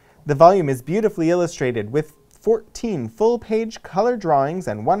 The volume is beautifully illustrated with 14 full-page color drawings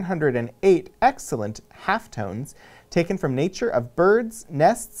and 108 excellent halftones taken from nature of birds,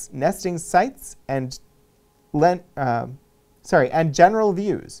 nests, nesting sites, and general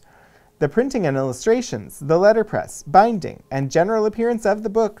views. The printing and illustrations, the letterpress, binding, and general appearance of the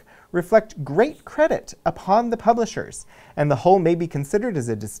book reflect great credit upon the publishers, and the whole may be considered as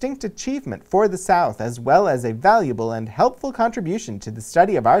a distinct achievement for the South, as well as a valuable and helpful contribution to the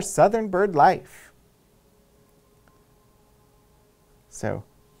study of our southern bird life. So,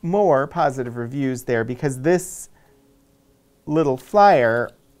 more positive reviews there, because this little flyer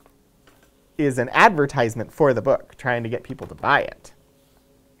is an advertisement for the book, trying to get people to buy it.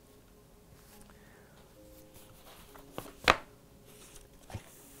 I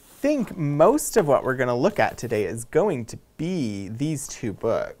think most of what we're going to look at today is going to be these two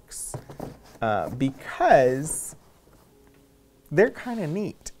books because they're kind of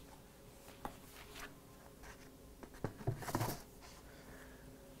neat.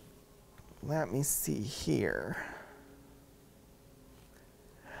 Let me see here.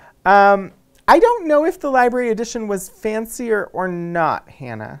 I don't know if the library edition was fancier or not,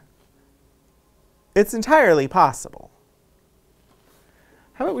 Hannah. It's entirely possible.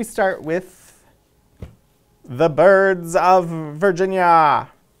 How about we start with The Birds of Virginia?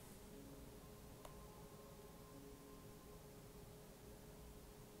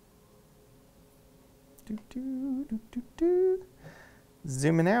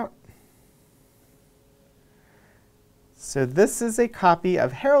 Zooming out. So this is a copy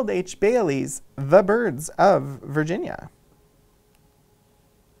of Harold H. Bailey's The Birds of Virginia.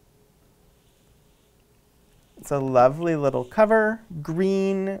 It's a lovely little cover,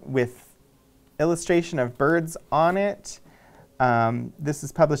 green with illustration of birds on it. This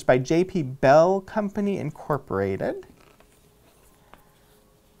is published by J.P. Bell Company, Incorporated.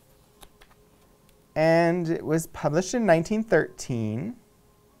 And it was published in 1913.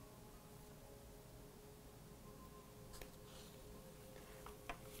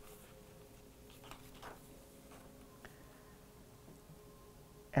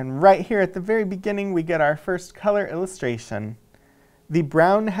 And right here at the very beginning, we get our first color illustration, the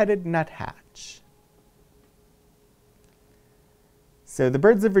brown-headed nuthatch. So The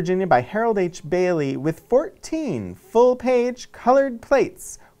Birds of Virginia by Harold H. Bailey with 14 full-page colored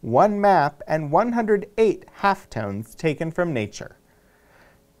plates, 1 map, and 108 halftones taken from nature,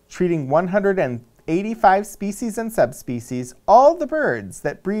 treating 185 species and subspecies, all the birds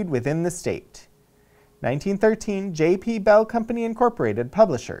that breed within the state. 1913, J.P. Bell Company, Incorporated,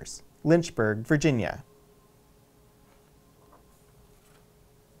 publishers, Lynchburg, Virginia.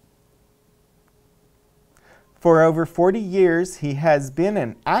 For over 40 years, he has been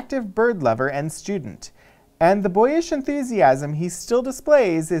an active bird lover and student, and the boyish enthusiasm he still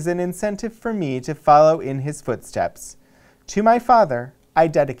displays is an incentive for me to follow in his footsteps. To my father, I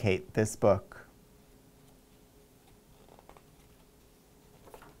dedicate this book.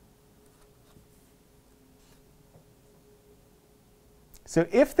 So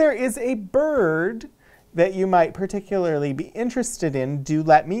if there is a bird that you might particularly be interested in, do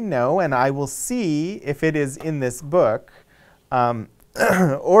let me know, and I will see if it is in this book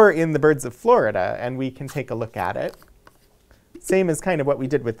or in the Birds of Florida, and we can take a look at it. Same as kind of what we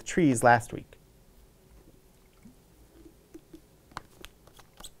did with trees last week.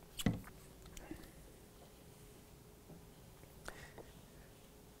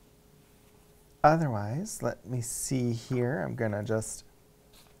 Otherwise, let me see here. I'm going to just...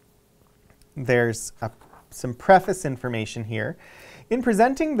 There's some preface information here. In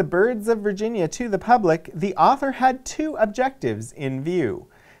presenting The Birds of Virginia to the public, the author had 2 objectives in view.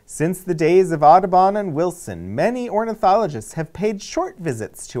 Since the days of Audubon and Wilson, many ornithologists have paid short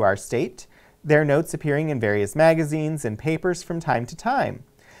visits to our state, their notes appearing in various magazines and papers from time to time.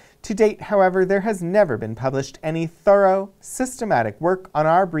 To date, however, there has never been published any thorough, systematic work on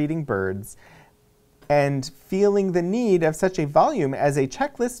our breeding birds, and feeling the need of such a volume as a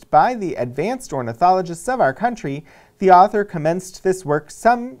checklist by the advanced ornithologists of our country, the author commenced this work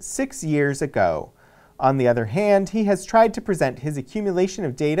some 6 years ago. On the other hand, he has tried to present his accumulation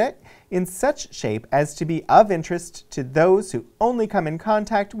of data in such shape as to be of interest to those who only come in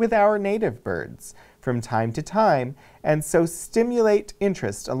contact with our native birds from time to time, and so stimulate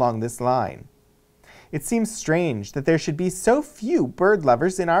interest along this line. It seems strange that there should be so few bird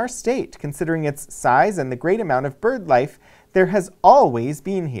lovers in our state, considering its size and the great amount of bird life there has always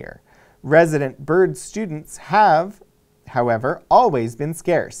been here. Resident bird students have, however, always been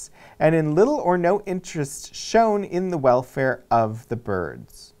scarce, and in little or no interest shown in the welfare of the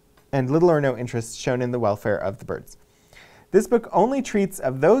birds. This book only treats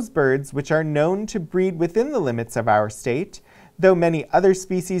of those birds which are known to breed within the limits of our state, though many other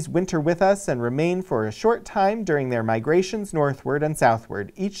species winter with us and remain for a short time during their migrations northward and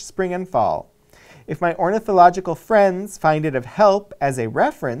southward, each spring and fall. If my ornithological friends find it of help as a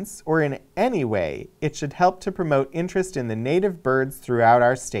reference, or in any way it should help to promote interest in the native birds throughout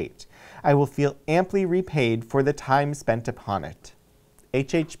our state, I will feel amply repaid for the time spent upon it.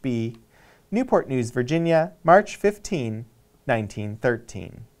 HHB, Newport News, Virginia, March 15,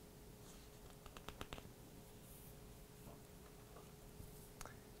 1913.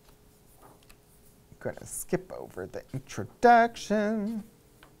 I'm going to skip over the introduction.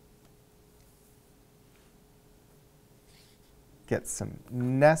 Get some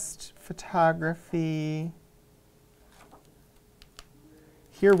nest photography.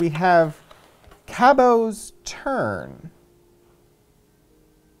 Here we have Cabot's Tern.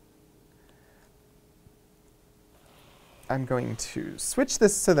 I'm going to switch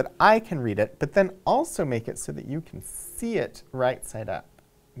this so that I can read it, but then also make it so that you can see it right side up.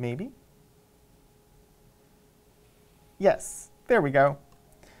 Maybe? Yes, there we go.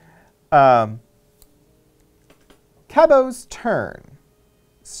 Cabot's Tern,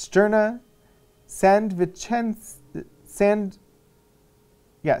 Sterna sandvichensis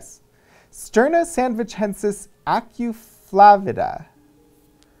acuflavida.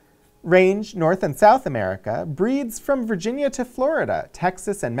 Range North and South America, breeds from Virginia to Florida,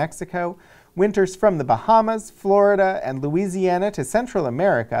 Texas and Mexico, winters from the Bahamas, Florida, and Louisiana to Central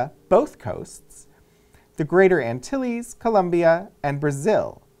America, both coasts, the Greater Antilles, Colombia, and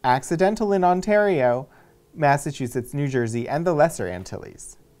Brazil, accidental in Ontario, Massachusetts, New Jersey, and the Lesser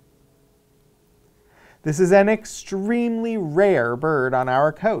Antilles. This is an extremely rare bird on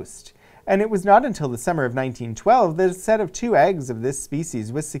our coast, and it was not until the summer of 1912 that a set of 2 eggs of this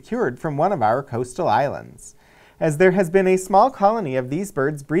species was secured from one of our coastal islands. As there has been a small colony of these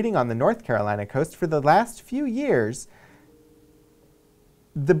birds breeding on the North Carolina coast for the last few years,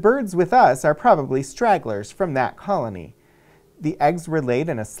 the birds with us are probably stragglers from that colony. The eggs were laid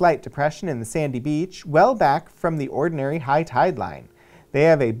in a slight depression in the sandy beach, well back from the ordinary high tide line. They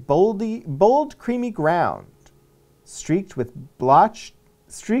have a bold creamy ground, streaked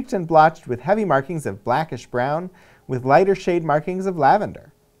and blotched with heavy markings of blackish brown, with lighter shade markings of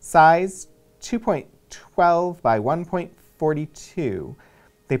lavender. Size 2.12 by 1.42.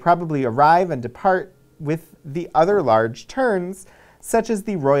 They probably arrive and depart with the other large terns, such as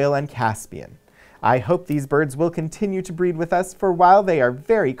the Royal and Caspian. I hope these birds will continue to breed with us, for while they are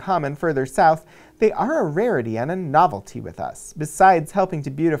very common further south, they are a rarity and a novelty with us. Besides helping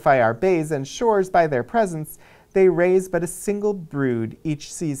to beautify our bays and shores by their presence, they raise but a single brood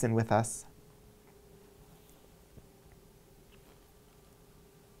each season with us.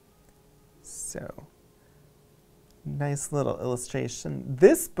 So, nice little illustration.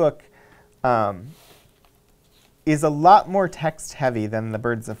 This book is a lot more text heavy than the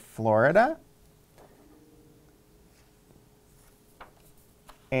Birds of Florida.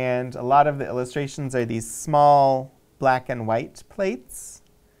 And a lot of the illustrations are these small black and white plates.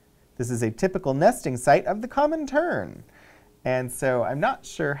 This is a typical nesting site of the common tern. And so I'm not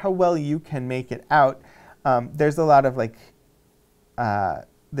sure how well you can make it out. There's a lot of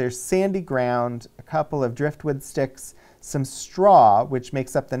there's sandy ground, a couple of driftwood sticks, some straw, which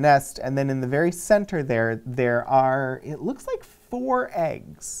makes up the nest, and then in the very center there are, it looks like 4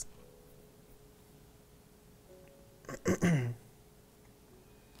 eggs. I'm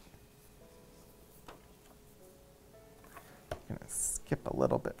going to skip a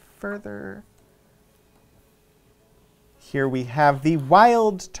little bit further. Here we have the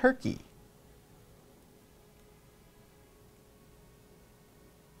wild turkey.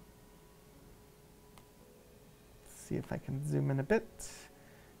 See if I can zoom in a bit,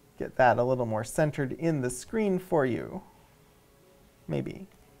 get that a little more centered in the screen for you. Maybe.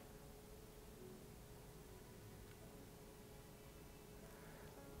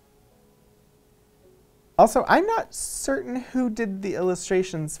 Also, I'm not certain who did the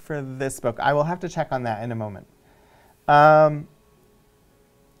illustrations for this book. I will have to check on that in a moment.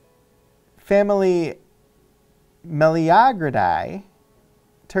 Family Meleagridae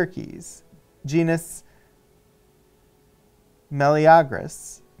turkeys, genus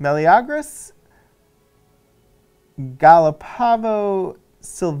Meleagris. Meleagris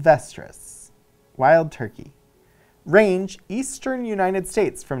Galapavo-sylvestris, wild turkey. Range, eastern United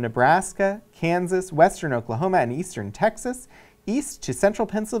States from Nebraska, Kansas, western Oklahoma, and eastern Texas, east to central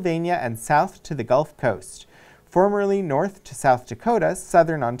Pennsylvania, and south to the Gulf Coast. Formerly north to South Dakota,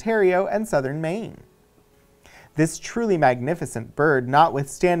 southern Ontario, and southern Maine. This truly magnificent bird,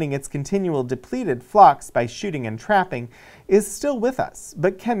 notwithstanding its continual depleted flocks by shooting and trapping, is still with us,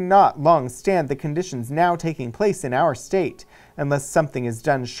 but cannot long stand the conditions now taking place in our state, unless something is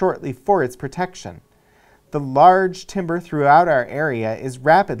done shortly for its protection. The large timber throughout our area is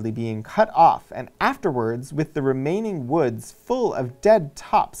rapidly being cut off, and afterwards, with the remaining woods full of dead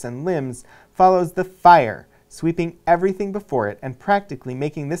tops and limbs, follows the fire, sweeping everything before it and practically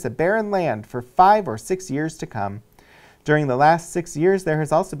making this a barren land for 5 or 6 years to come. During the last 6 years, there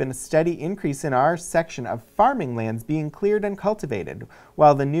has also been a steady increase in our section of farming lands being cleared and cultivated,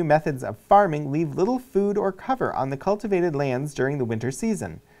 while the new methods of farming leave little food or cover on the cultivated lands during the winter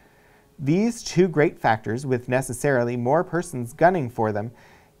season. These two great factors, with necessarily more persons gunning for them,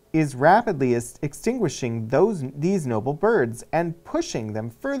 is rapidly extinguishing these noble birds and pushing them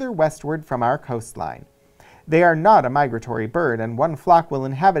further westward from our coastline. They are not a migratory bird, and one flock will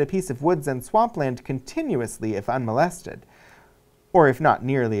inhabit a piece of woods and swampland continuously if unmolested, or if not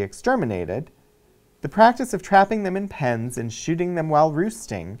nearly exterminated. The practice of trapping them in pens and shooting them while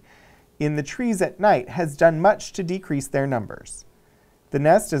roosting in the trees at night has done much to decrease their numbers. The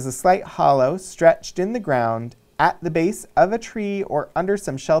nest is a slight hollow stretched in the ground at the base of a tree or under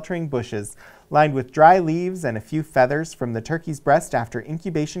some sheltering bushes, lined with dry leaves and a few feathers from the turkey's breast after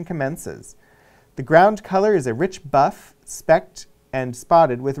incubation commences. The ground color is a rich buff, specked and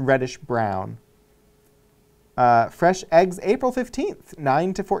spotted with reddish brown. Fresh eggs April 15th,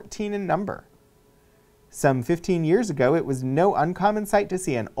 9 to 14 in number. Some 15 years ago, it was no uncommon sight to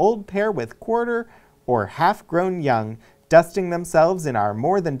see an old pair with quarter or half-grown young dusting themselves in our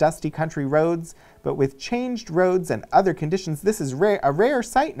more than dusty country roads, but with changed roads and other conditions, this is a rare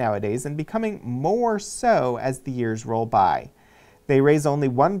sight nowadays and becoming more so as the years roll by. They raise only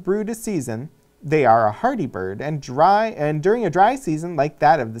one brood a season. They are a hardy bird, and during a dry season like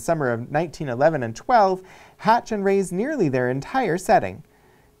that of the summer of 1911 and 12, hatch and raise nearly their entire setting.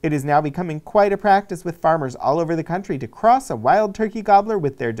 It is now becoming quite a practice with farmers all over the country to cross a wild turkey gobbler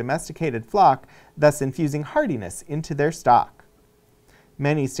with their domesticated flock, thus infusing hardiness into their stock.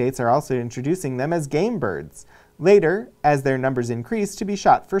 Many states are also introducing them as game birds, later, as their numbers increase, to be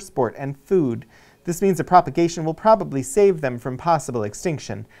shot for sport and food. This means a propagation will probably save them from possible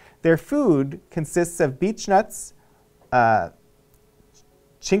extinction. Their food consists of beech nuts,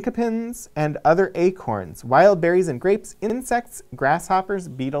 chinkapins, and other acorns, wild berries and grapes, insects, grasshoppers,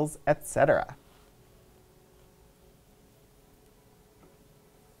 beetles, etc.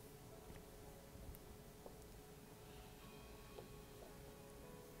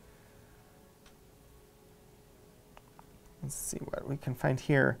 Let's see what we can find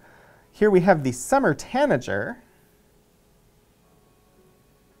here. Here we have the summer tanager.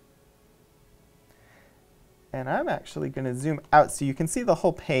 And I'm actually going to zoom out so you can see the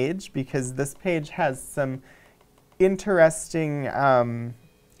whole page, because this page has some interesting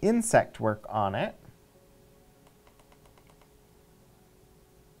insect work on it.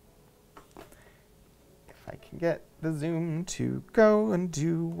 If I can get the zoom to go and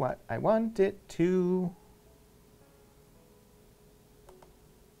do what I want it to.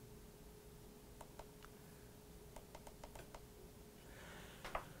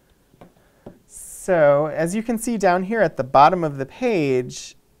 So, as you can see down here at the bottom of the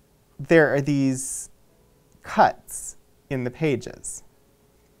page, there are these cuts in the pages.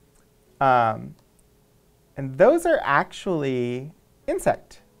 And those are actually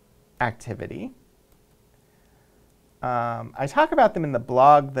insect activity. I talk about them in the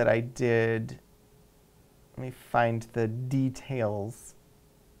blog that I did. Let me find the details.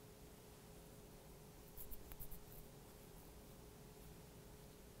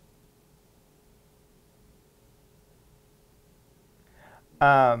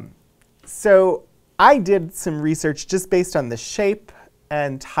 So I did some research just based on the shape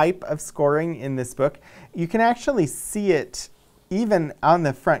and type of scoring in this book. You can actually see it even on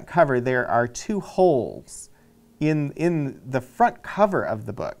the front cover. There are 2 holes in the front cover of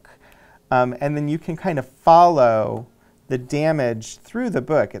the book. And then you can kind of follow the damage through the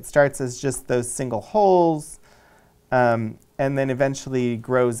book. It starts as just those single holes, and then eventually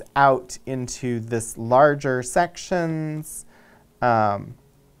grows out into this larger sections.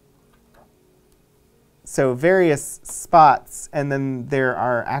 So various spots, and then there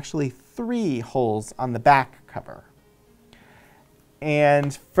are actually 3 holes on the back cover.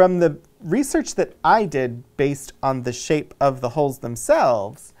 And from the research that I did based on the shape of the holes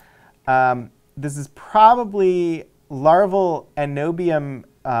themselves, this is probably larval Anobium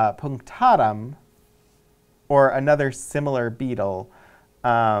punctatum, or another similar beetle.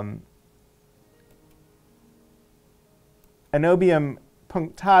 Anobium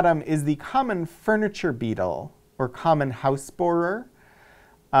punctatum is the common furniture beetle, or common house borer.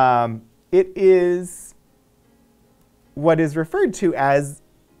 It is what is referred to as,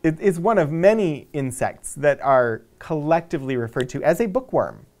 it is one of many insects that are collectively referred to as a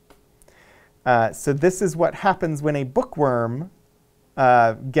bookworm. So this is what happens when a bookworm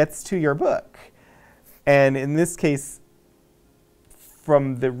gets to your book. And in this case,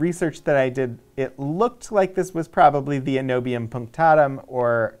 from the research that I did, it looked like this was probably the Anobium punctatum,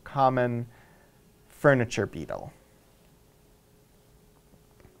 or common furniture beetle.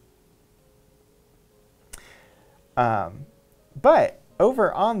 But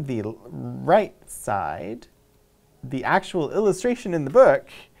over on the right side, the actual illustration in the book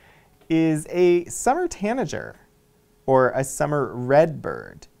is a summer tanager, or a summer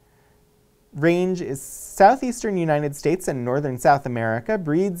redbird. Range is southeastern United States and northern South America.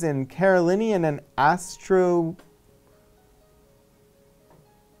 Breeds in Carolinian and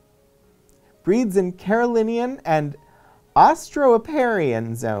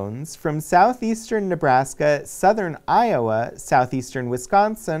Austroaparian zones from southeastern Nebraska, southern Iowa, southeastern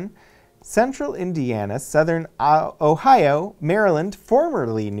Wisconsin, central Indiana, southern Ohio, Maryland,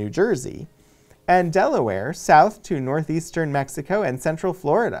 formerly New Jersey, and Delaware, south to northeastern Mexico and central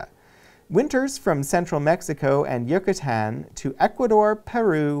Florida. Winters from central Mexico and Yucatan to Ecuador,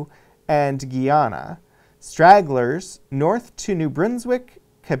 Peru, and Guyana. Stragglers north to New Brunswick,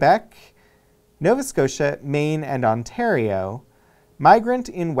 Quebec, Nova Scotia, Maine, and Ontario. Migrant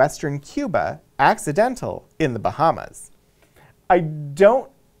in western Cuba. Accidental in the Bahamas. I don't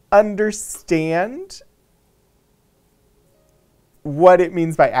understand what it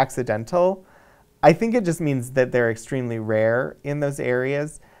means by accidental. I think it just means that they're extremely rare in those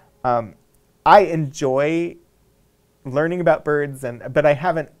areas. I enjoy learning about birds, but I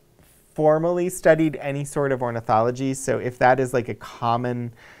haven't formally studied any sort of ornithology. So if that is like a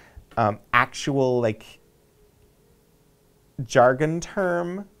common actual like jargon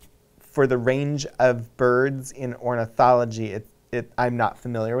term for the range of birds in ornithology, I'm not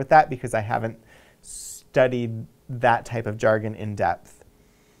familiar with that because I haven't studied that type of jargon in depth.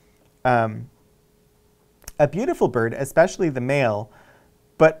 A beautiful bird, especially the male,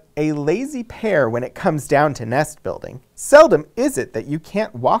 but a lazy pair when it comes down to nest building. Seldom is it that you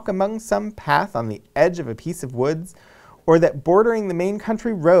can't walk among some path on the edge of a piece of woods, or that bordering the main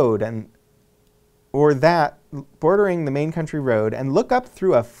country road and look up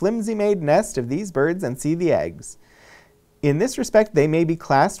through a flimsy-made nest of these birds and see the eggs. In this respect, they may be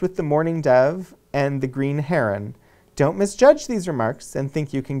classed with the mourning dove and the green heron. Don't misjudge these remarks and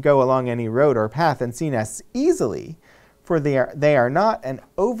think you can go along any road or path and see nests easily, for they are not an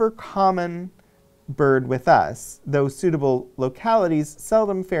overcommon bird with us, though suitable localities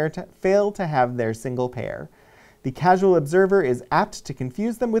seldom fail to have their single pair. The casual observer is apt to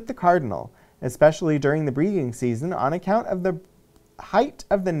confuse them with the cardinal, especially during the breeding season, on account of the height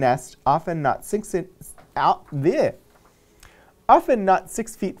of the nest, often not 6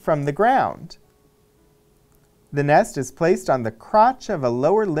 feet from the ground. The nest is placed on the crotch of a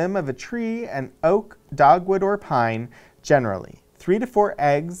lower limb of a tree, an oak, dogwood, or pine, generally. 3 to 4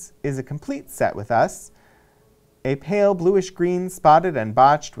 eggs is a complete set with us. A pale bluish-green spotted and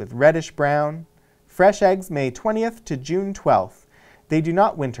botched with reddish-brown. Fresh eggs May 20th to June 12th. They do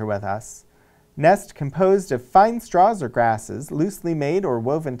not winter with us. Nest composed of fine straws or grasses, loosely made or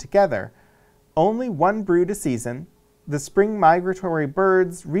woven together. Only 1 brood a season. The spring migratory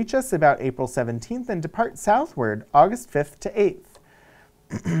birds reach us about April 17th and depart southward August 5th to 8th.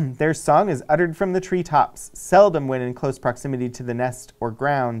 Their song is uttered from the treetops, seldom when in close proximity to the nest or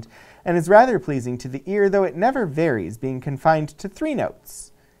ground, and is rather pleasing to the ear, though it never varies, being confined to 3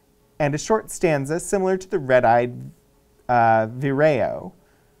 notes, and a short stanza similar to the red-eyed vireo.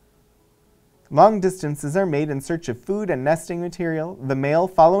 Long distances are made in search of food and nesting material, the male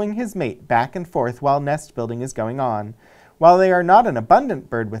following his mate back and forth while nest building is going on. While they are not an abundant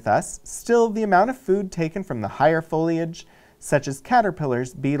bird with us, still the amount of food taken from the higher foliage, such as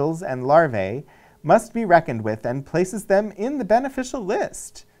caterpillars, beetles, and larvae, must be reckoned with and places them in the beneficial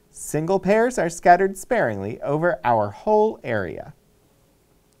list. Single pairs are scattered sparingly over our whole area.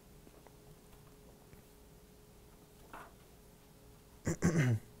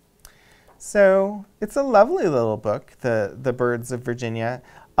 So it's a lovely little book, The Birds of Virginia.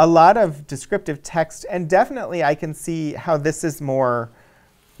 A lot of descriptive text, and definitely I can see how this is more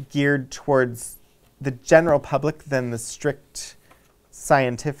geared towards the general public than the strict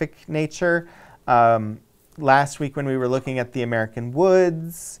scientific nature. Last week when we were looking at the American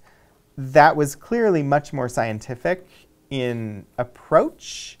Woods, that was clearly much more scientific in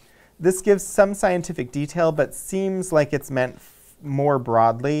approach. This gives some scientific detail, but seems like it's meant more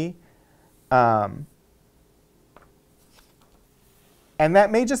broadly. And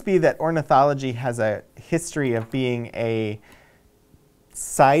that may just be that ornithology has a history of being a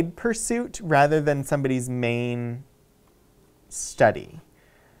side pursuit rather than somebody's main study.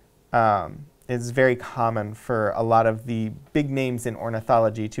 It's very common for a lot of the big names in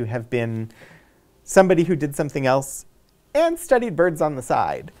ornithology to have been somebody who did something else and studied birds on the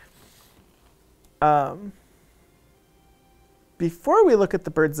side. Before we look at the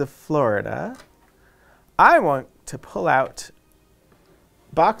birds of Florida, I want to pull out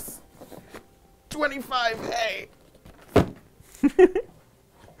box 25A.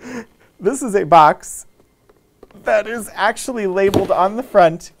 This is a box that is actually labeled on the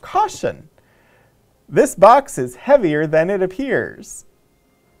front, "Caution. This box is heavier than it appears."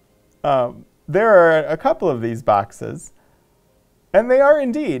 There are a couple of these boxes, and they are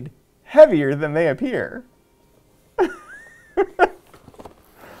indeed heavier than they appear.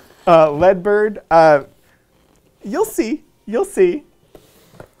 Leadbird, you'll see, you'll see.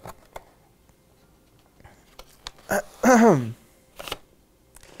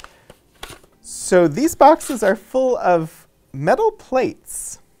 So these boxes are full of metal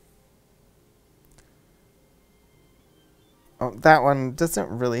plates. Oh, that one doesn't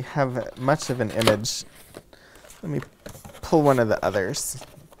really have much of an image. Let me pull one of the others.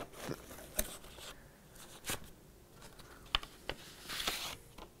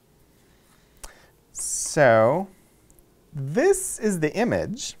 So this is the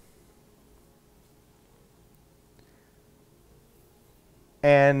image.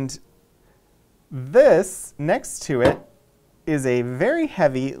 And this, next to it, is a very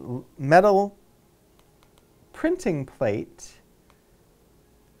heavy metal printing plate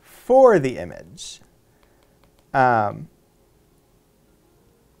for the image. And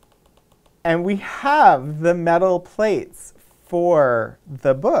we have the metal plates for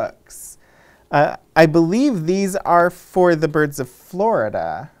the books. I believe these are for the birds of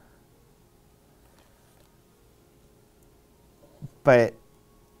Florida. But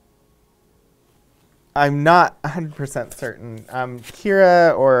I'm not 100% certain.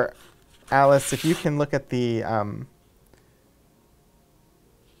 Kira or Alice, if you can look at the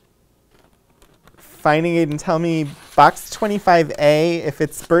finding aid and tell me box 25A, if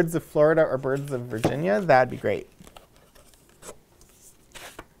it's birds of Florida or birds of Virginia, that'd be great.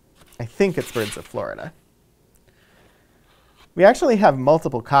 I think it's birds of Florida. We actually have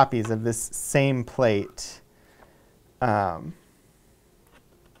multiple copies of this same plate. Let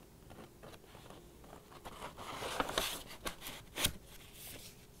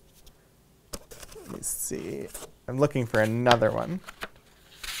me see. I'm looking for another one.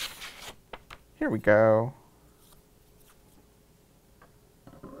 Here we go.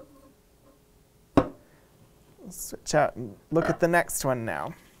 Let's switch out and look at the next one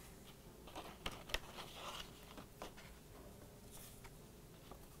now.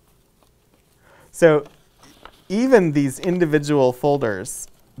 So even these individual folders,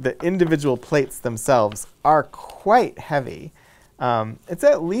 the individual plates themselves, are quite heavy. It's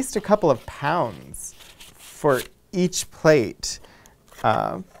at least a couple of pounds for each plate.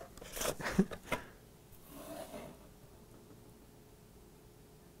 But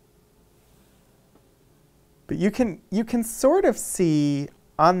you can sort of see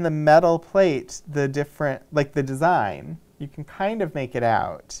on the metal plate the different, like the design. You can kind of make it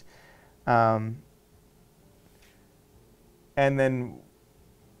out. And then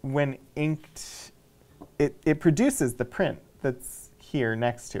when inked, it produces the print that's here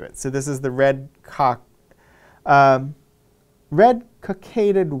next to it. So this is the red cockaded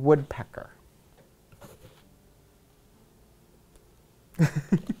woodpecker.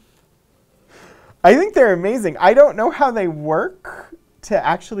 I think they're amazing. I don't know how they work to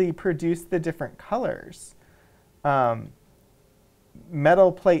actually produce the different colors.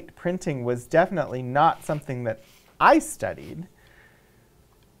 Metal plate printing was definitely not something that I studied.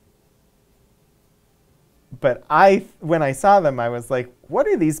 But when I saw them, I was like, what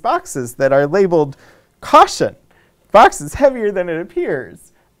are these boxes that are labeled "Caution, box is heavier than it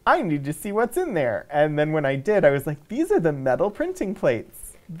appears. I need to see what's in there." And then when I did, I was like, these are the metal printing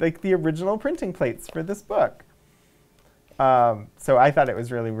plates, like the original printing plates for this book. So I thought it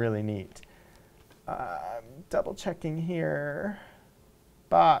was really, really neat. Double checking here.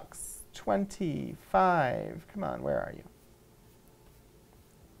 Box 25. Come on, where are you?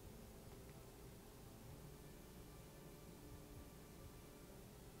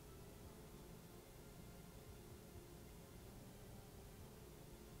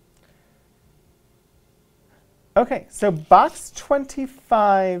 Okay, so box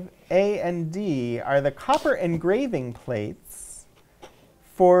 25A and D are the copper engraving plates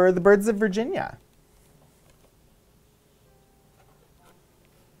for the birds of Virginia.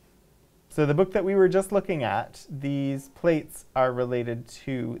 So the book that we were just looking at, these plates are related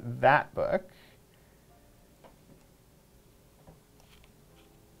to that book.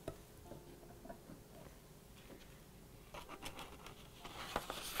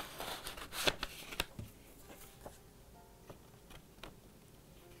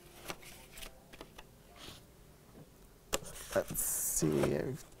 Let's see, I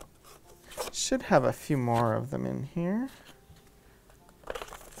should have a few more of them in here.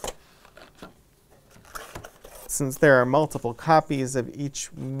 Since there are multiple copies of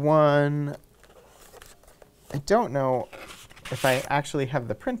each one, I don't know if I actually have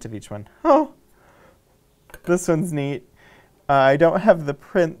the print of each one. Oh, this one's neat. I don't have the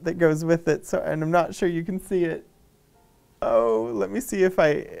print that goes with it, so, and I'm not sure you can see it. Oh, let me see if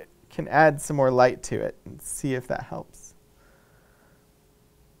I can add some more light to it and see if that helps.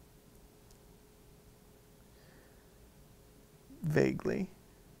 Vaguely.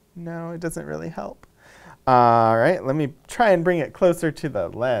 No, it doesn't really help. All right, let me try and bring it closer to the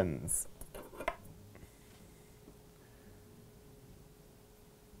lens.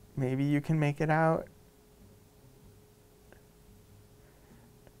 Maybe you can make it out.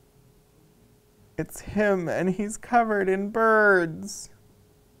 It's him, and he's covered in birds.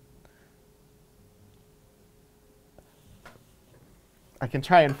 I can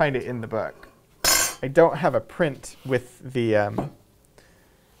try and find it in the book. I don't have a print with the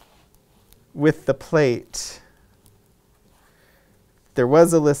plate. There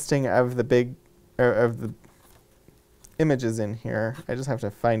was a listing of the of the images in here. I just have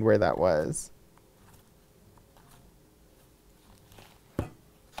to find where that was.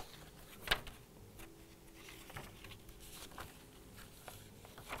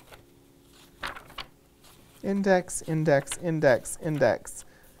 Index, index, index, index.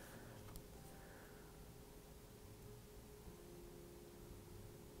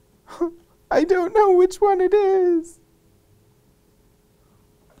 I don't know which one it is.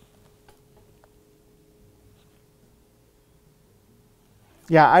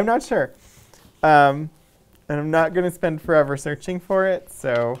 Yeah, I'm not sure. And I'm not going to spend forever searching for it,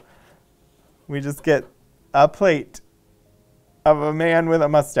 so we just get a plate of a man with a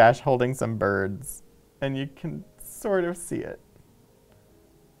mustache holding some birds, and you can sort of see it.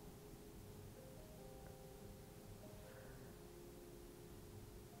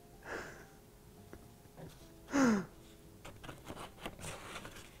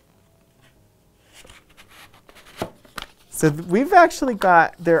 So we've actually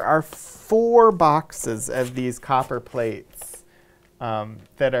got, there are 4 boxes of these copper plates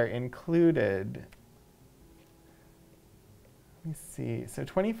that are included. Let me see. So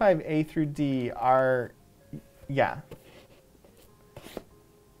 25A through D are, yeah.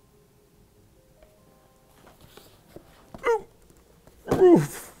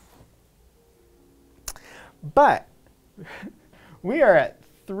 Oof. But we are at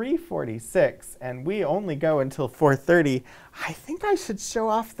 3:46, and we only go until 4:30. I think I should show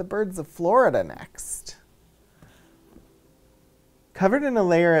off the birds of Florida next. Covered in a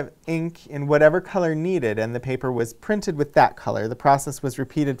layer of ink in whatever color needed, and the paper was printed with that color. The process was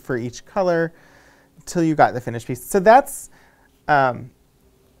repeated for each color until you got the finished piece. So that's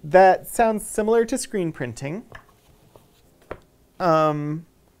that sounds similar to screen printing. And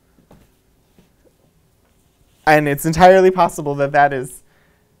it's entirely possible that that is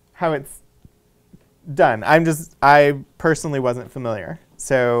how it's done. I personally wasn't familiar.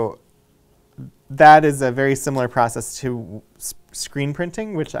 So that is a very similar process to screen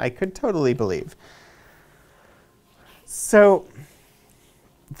printing, which I could totally believe. So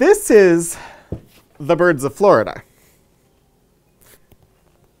this is the birds of Florida.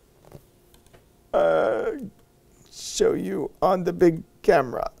 Show you on the big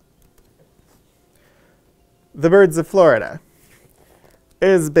camera. The birds of Florida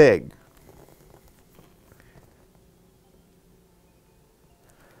is big.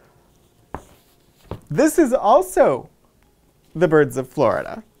 This is also the birds of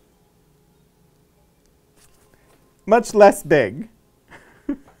Florida. Much less big.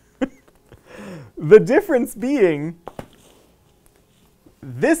 The difference being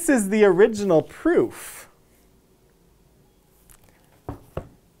this is the original proof.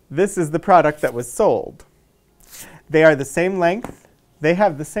 This is the product that was sold. They are the same length. They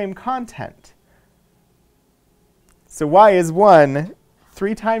have the same content. So why is one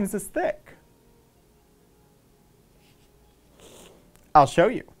 3 times as thick? I'll show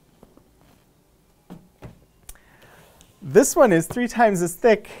you. This one is 3 times as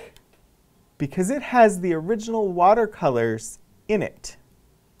thick because it has the original watercolors in it.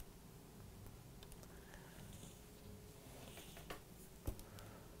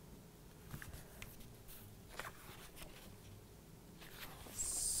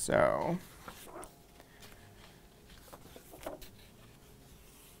 So,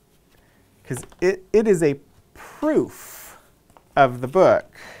 because it is a proof of the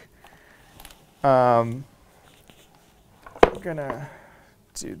book. I'm gonna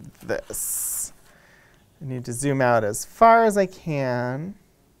do this. I need to zoom out as far as I can,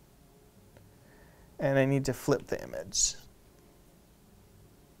 and I need to flip the image.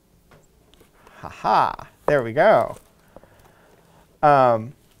 Haha, there we go.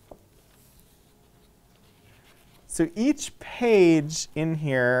 So each page in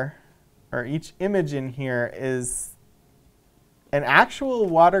here, or each image in here, is an actual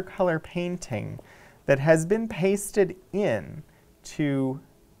watercolor painting that has been pasted in to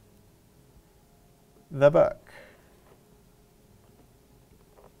the book.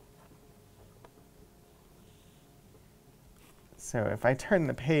 So if I turn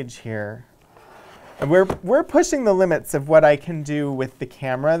the page here, and we're pushing the limits of what I can do with the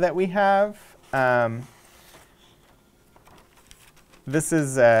camera that we have. This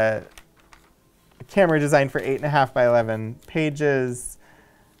is a camera designed for 8.5 by 11 pages.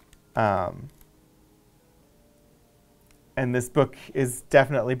 And this book is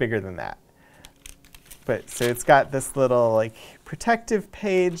definitely bigger than that. But so it's got this little like protective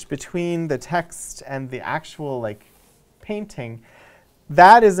page between the text and the actual like painting.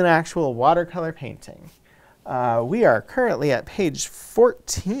 That is an actual watercolor painting. We are currently at page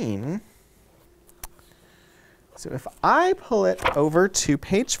 14. So if I pull it over to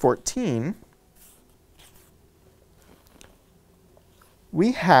page 14,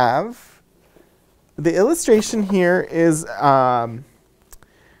 we have the illustration here is the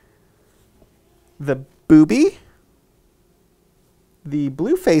booby, the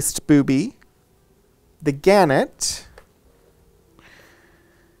blue-faced booby, the gannet,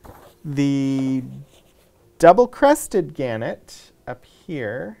 the double-crested gannet up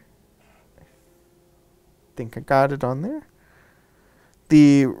here. I think I got it on there.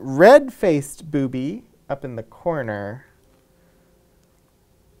 The red-faced booby up in the corner.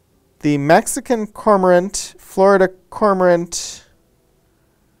 The Mexican cormorant, Florida cormorant.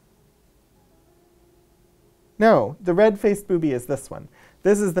 No, the red-faced booby is this one.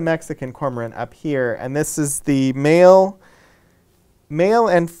 This is the Mexican cormorant up here, and this is the male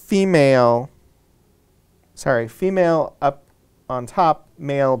and female, sorry, female up on top,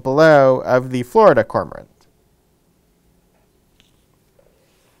 male below of the Florida cormorant.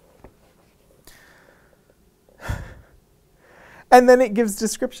 And then it gives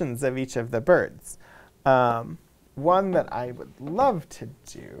descriptions of each of the birds. One that I would love to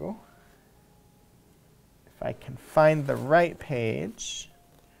do, if I can find the right page.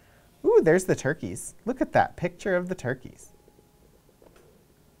 Ooh, there's the turkeys. Look at that picture of the turkeys.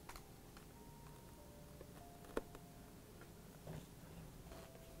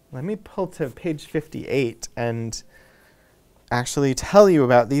 Let me pull to page 58 and actually tell you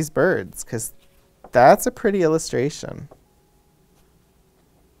about these birds, because that's a pretty illustration.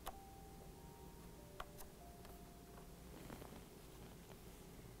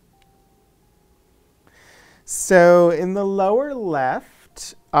 So in the lower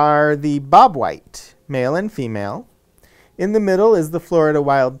left are the bobwhite, male and female. In the middle is the Florida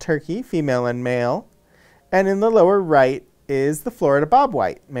wild turkey, female and male. And in the lower right is the Florida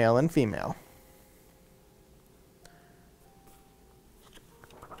bobwhite, male and female.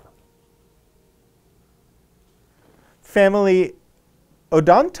 Family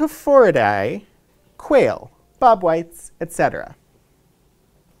Odontophoridae, quail, bobwhites, etc.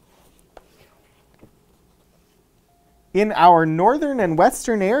 In our northern and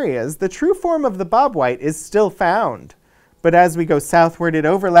western areas, the true form of the bobwhite is still found. But as we go southward, it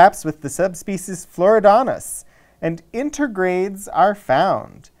overlaps with the subspecies Floridonus, and intergrades are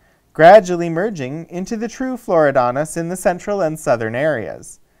found, gradually merging into the true Floridonus in the central and southern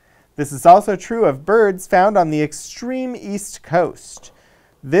areas. This is also true of birds found on the extreme east coast.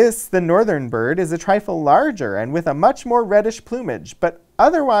 This, the northern bird, is a trifle larger and with a much more reddish plumage, but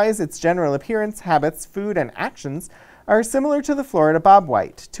otherwise its general appearance, habits, food, and actions are similar to the Florida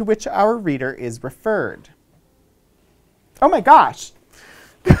bobwhite, to which our reader is referred. Oh my gosh!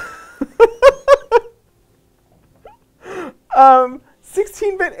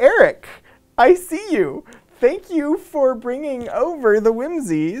 16-bit Eric, I see you. Thank you for bringing over the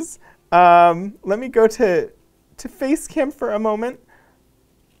whimsies. Let me go to Facecam for a moment.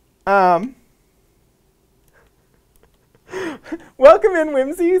 Welcome in,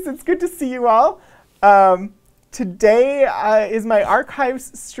 whimsies. It's good to see you all. Today is my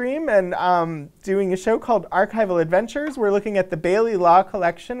archives stream, and doing a show called Archival Adventures. We're looking at the Bailey Law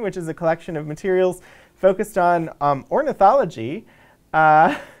Collection, which is a collection of materials focused on ornithology.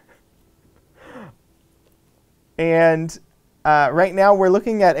 And right now we're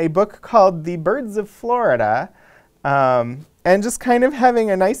looking at a book called The Birds of Florida, and just kind of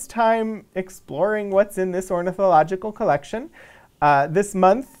having a nice time exploring what's in this ornithological collection. This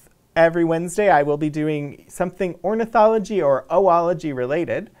month, every Wednesday, I will be doing something ornithology or oology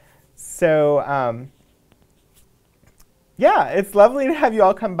related. So yeah, it's lovely to have you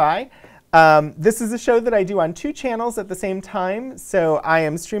all come by. This is a show that I do on 2 channels at the same time. So I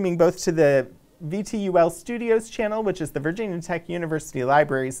am streaming both to the VTUL Studios channel, which is the Virginia Tech University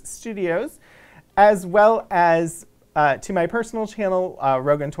Libraries Studios, as well as to my personal channel,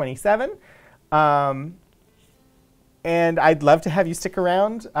 Rogan27. And I'd love to have you stick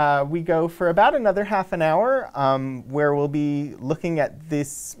around. We go for about another half an hour, where we'll be looking at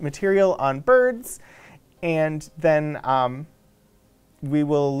this material on birds, and then we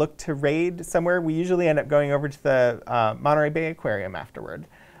will look to raid somewhere. We usually end up going over to the Monterey Bay Aquarium afterward.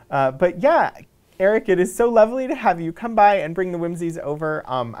 But yeah, Eric, it is so lovely to have you come by and bring the whimsies over.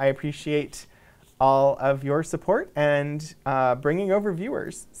 I appreciate all of your support and bringing over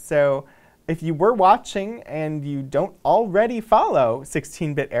viewers. So if you were watching and you don't already follow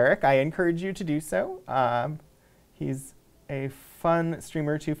 16-bit Eric, I encourage you to do so. He's a fun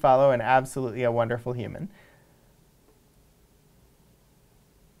streamer to follow and absolutely a wonderful human.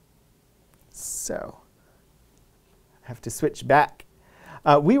 So I have to switch back.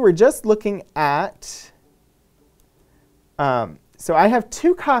 We were just looking at, so I have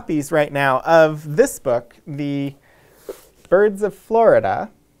 2 copies right now of this book, The Birds of Florida,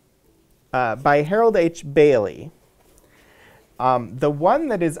 by Harold H. Bailey. The one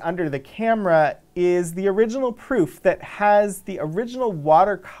that is under the camera is the original proof that has the original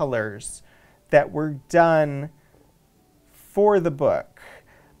watercolors that were done for the book.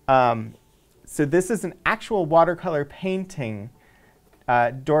 So this is an actual watercolor painting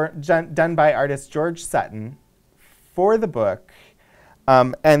done by artist George Sutton for the book.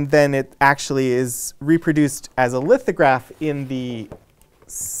 And then it actually is reproduced as a lithograph in the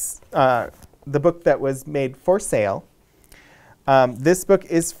book that was made for sale. This book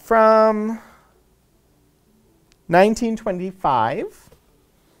is from 1925.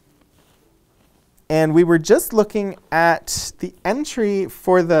 And we were just looking at the entry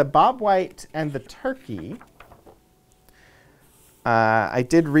for the bobwhite and the turkey. I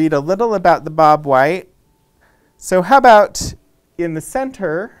did read a little about the bobwhite. So how about in the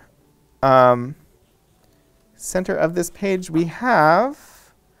center of this page, we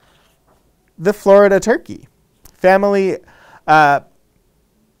have the Florida turkey, family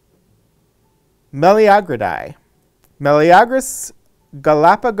Meleagridae, Meleagris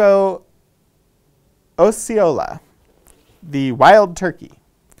Galapagos-Osceola, the wild turkey.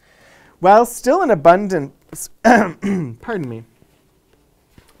 While still in abundance, pardon me.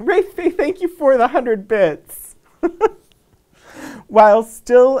 Wraith, thank you for the 100 bits. While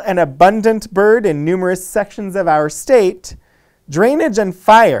still an abundant bird in numerous sections of our state, drainage and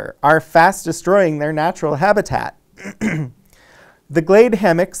fire are fast destroying their natural habitat, the glade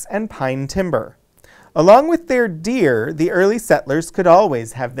hammocks and pine timber. Along with their deer, the early settlers could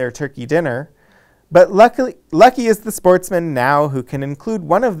always have their turkey dinner, but lucky is the sportsman now who can include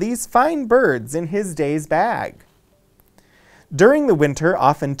one of these fine birds in his day's bag. During the winter,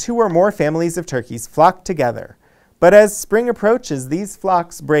 often 2 or more families of turkeys flock together, but as spring approaches, these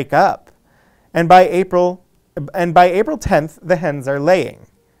flocks break up, and by April 10th, the hens are laying.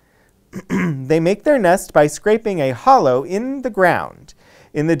 They make their nest by scraping a hollow in the ground,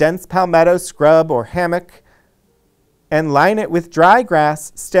 in the dense palmetto scrub or hammock, and line it with dry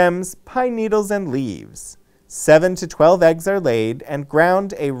grass, stems, pine needles, and leaves. 7 to 12 eggs are laid, and the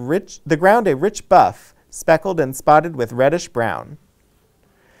ground a rich buff, speckled and spotted with reddish brown.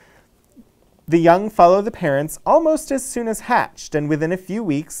 The young follow the parents almost as soon as hatched, and within a few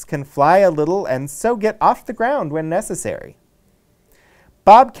weeks can fly a little and so get off the ground when necessary.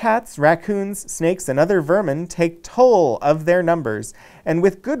 Bobcats, raccoons, snakes, and other vermin take toll of their numbers, and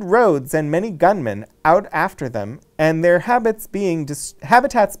with good roads and many gunmen out after them, and their habitats being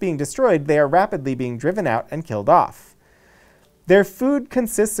destroyed, they are rapidly being driven out and killed off. Their food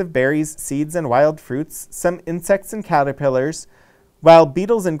consists of berries, seeds, and wild fruits, some insects and caterpillars, while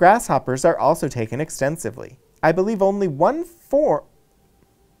beetles and grasshoppers are also taken extensively. I believe only the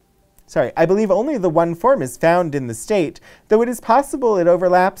one form is found in the state, though it is possible it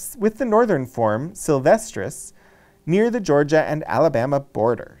overlaps with the northern form, sylvestris, near the Georgia and Alabama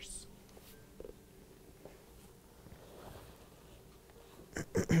borders.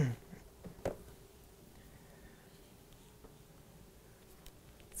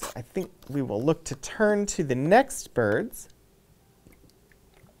 So I think we will look to turn to the next birds.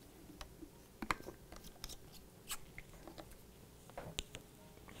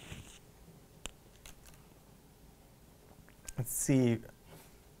 Let's see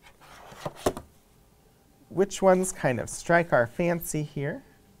which ones kind of strike our fancy here.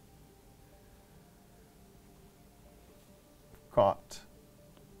 Got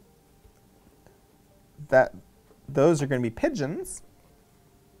that. Those are going to be pigeons.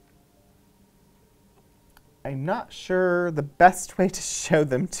 I'm not sure the best way to show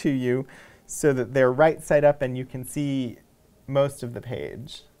them to you so that they're right side up and you can see most of the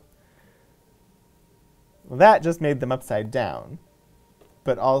page. Well, that just made them upside down.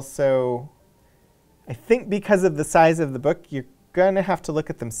 But also, I think because of the size of the book, you're going to have to look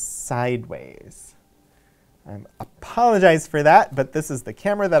at them sideways. I apologize for that, but this is the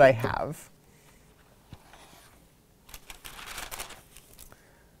camera that I have.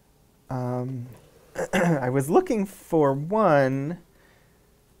 I was looking for one.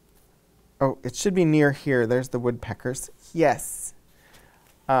 Oh, it should be near here. There's the woodpeckers. Yes.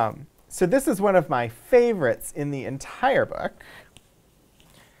 So this is one of my favorites in the entire book.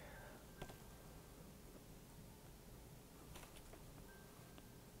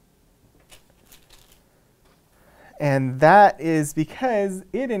 And that is because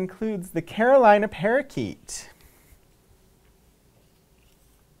it includes the Carolina parakeet.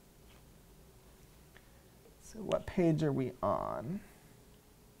 So what page are we on?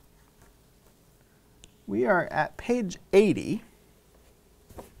 We are at page 80.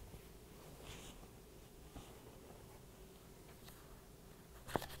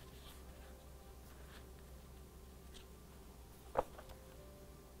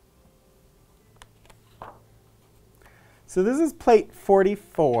 So this is plate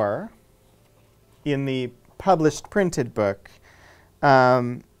 44 in the published printed book.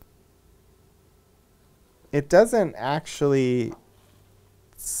 It doesn't actually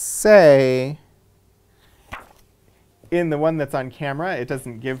say in the one that's on camera, it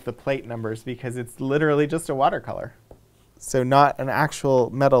doesn't give the plate numbers because it's literally just a watercolor. So not an actual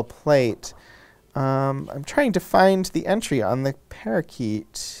metal plate. I'm trying to find the entry on the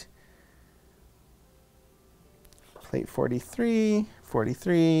parakeet. Plate 43,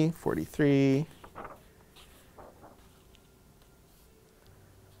 43, 43,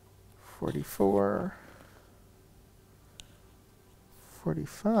 44,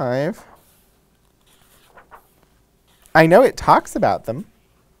 45. I know it talks about them,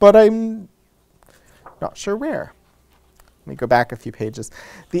 but I'm not sure where. Let me go back a few pages.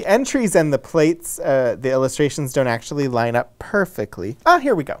 The entries and the plates, the illustrations don't actually line up perfectly. Ah,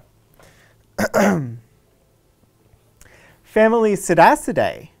 here we go. Family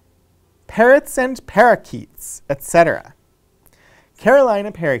Psittacidae, parrots and parakeets, etc.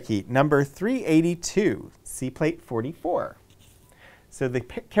 Carolina parakeet, number 382, see plate 44. So the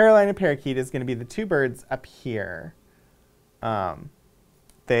Carolina parakeet is going to be the two birds up here.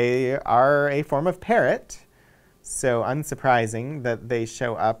 They are a form of parrot, so unsurprising that they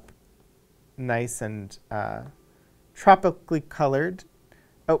show up nice and tropically colored.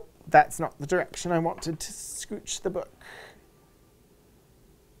 Oh, that's not the direction I wanted to scooch the book.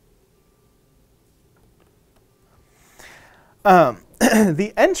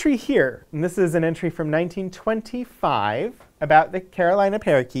 The entry here, and this is an entry from 1925 about the Carolina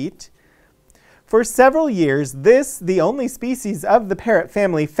parakeet. For several years, this, the only species of the parrot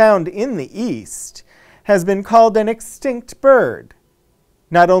family found in the East, has been called an extinct bird,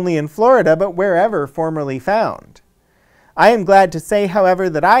 not only in Florida, but wherever formerly found. I am glad to say,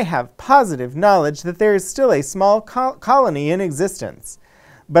 however, that I have positive knowledge that there is still a small colony in existence,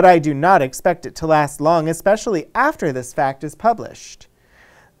 but I do not expect it to last long, especially after this fact is published.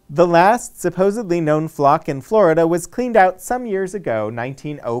 The last supposedly known flock in Florida was cleaned out some years ago,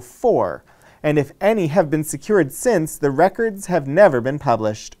 1904, and if any have been secured since, the records have never been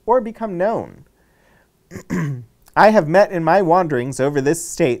published or become known. I have met in my wanderings over this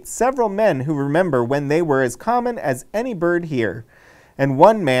state several men who remember when they were as common as any bird here, and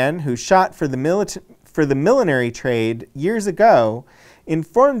one man who shot for the millinery trade years ago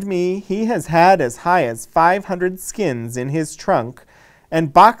informed me he has had as high as 500 skins in his trunk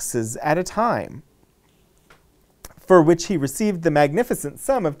and boxes at a time, for which he received the magnificent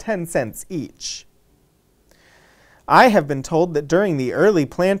sum of 10 cents each. I have been told that during the early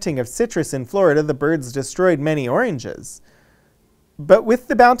planting of citrus in Florida, the birds destroyed many oranges. But with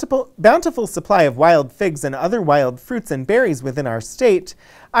the bountiful supply of wild figs and other wild fruits and berries within our state,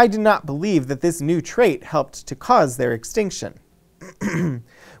 I do not believe that this new trait helped to cause their extinction.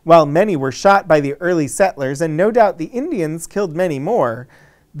 While many were shot by the early settlers, and no doubt the Indians killed many more,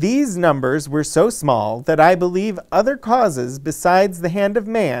 these numbers were so small that I believe other causes besides the hand of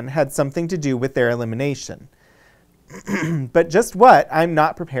man had something to do with their elimination. But just what, I'm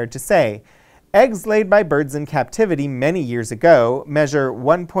not prepared to say. Eggs laid by birds in captivity many years ago measure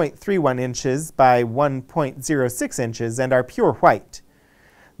 1.31 inches by 1.06 inches and are pure white.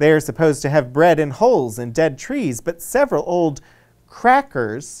 They are supposed to have bred in holes in dead trees, but several old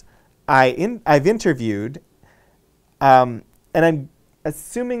crackers I've interviewed, and I'm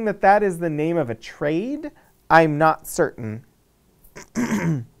assuming that that is the name of a trade. I'm not certain.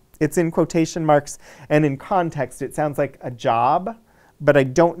 It's in quotation marks, and in context it sounds like a job, but I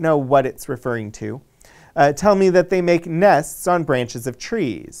don't know what it's referring to. Tell me that they make nests on branches of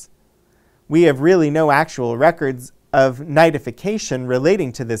trees. We have really no actual records of nidification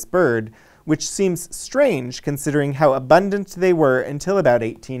relating to this bird, which seems strange considering how abundant they were until about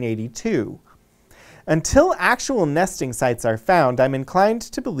 1882. Until actual nesting sites are found, I'm inclined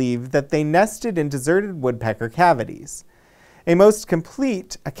to believe that they nested in deserted woodpecker cavities. A most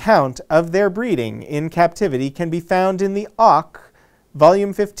complete account of their breeding in captivity can be found in the Auk,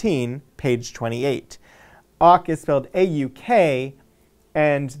 Volume 15, page 28. Auk is spelled A-U-K,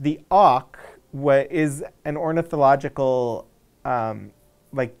 and the Auk is an ornithological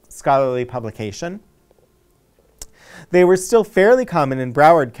scholarly publication. They were still fairly common in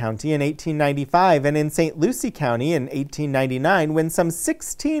Broward County in 1895 and in St. Lucie County in 1899, when some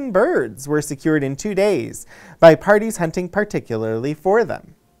 16 birds were secured in 2 days by parties hunting particularly for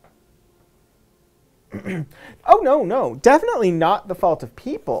them. Oh, no, definitely not the fault of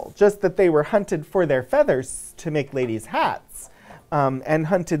people, just that they were hunted for their feathers to make ladies' hats, and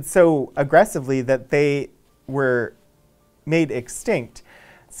hunted so aggressively that they were made extinct.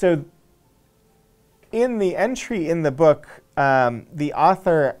 So in the entry in the book, the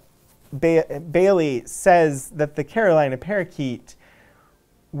author Bailey says that the Carolina parakeet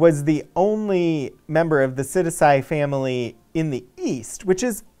was the only member of the Psittaci family in the East, which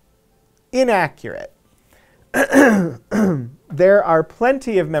is inaccurate. There are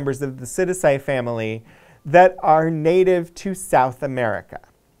plenty of members of the Psittaci family that are native to South America.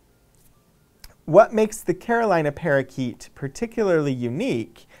 What makes the Carolina parakeet particularly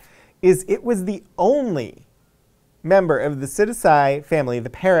unique is it was the only member of the Psittaci family,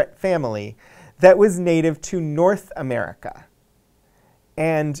 the parrot family, that was native to North America.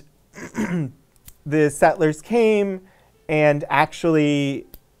 And the settlers came and actually...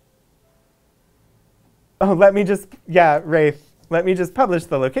 Oh, Rafe, let me just publish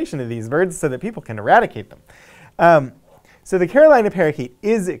the location of these birds so that people can eradicate them. So the Carolina parakeet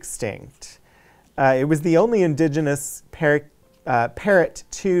is extinct. It was the only indigenous parrot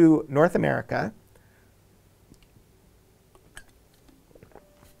to North America.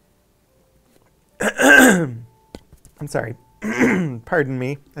 I'm sorry. Pardon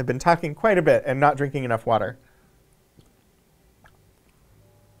me. I've been talking quite a bit and not drinking enough water.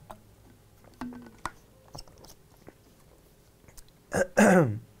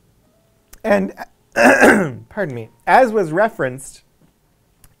 And pardon me, as was referenced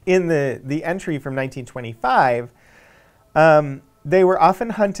in the entry from 1925, they were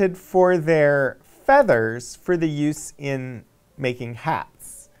often hunted for their feathers for the use in making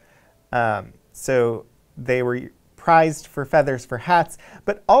hats. So they were prized for feathers for hats,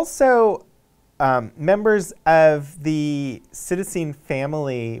 but also members of the Psittacine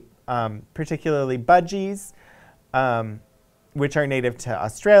family, particularly budgies, which are native to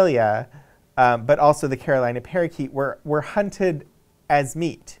Australia, but also the Carolina parakeet, were hunted as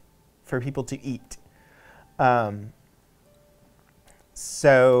meat for people to eat.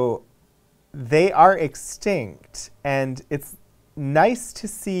 So they are extinct, and it's nice to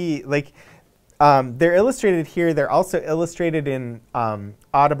see, like, they're illustrated here. They're also illustrated in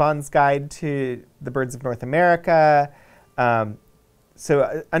Audubon's Guide to the Birds of North America.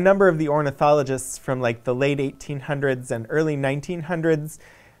 So a number of the ornithologists from like the late 1800s and early 1900s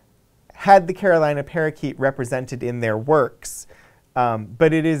had the Carolina parakeet represented in their works,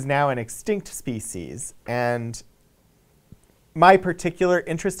 but it is now an extinct species. And my particular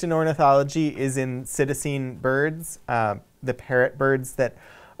interest in ornithology is in citizen birds, the parrot birds that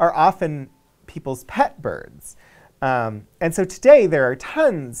are often people's pet birds. And so today there are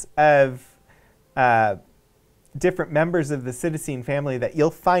tons of different members of the citizen family that you'll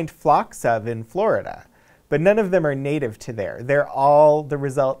find flocks of in Florida, but none of them are native to there. They're all the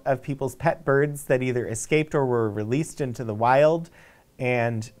result of people's pet birds that either escaped or were released into the wild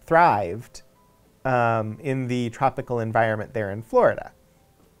and thrived in the tropical environment there in Florida.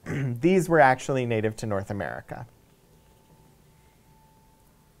 These were actually native to North America.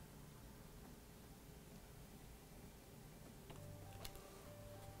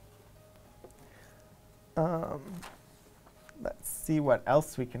 Let's see what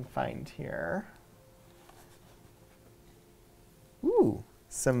else we can find here. Ooh,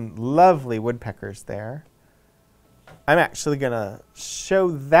 some lovely woodpeckers there. I'm actually going to show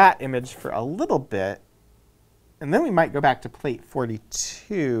that image for a little bit, and then we might go back to plate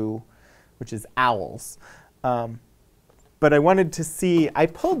 42, which is owls. But I wanted to see, I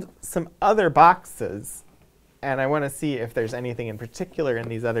pulled some other boxes, and I want to see if there's anything in particular in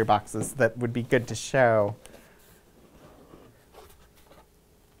these other boxes that would be good to show.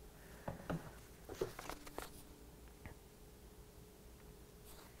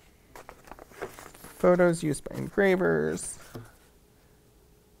 Photos used by engravers.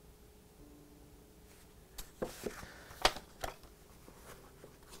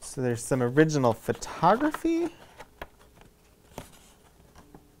 So there's some original photography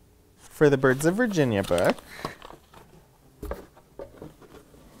for the Birds of Virginia book.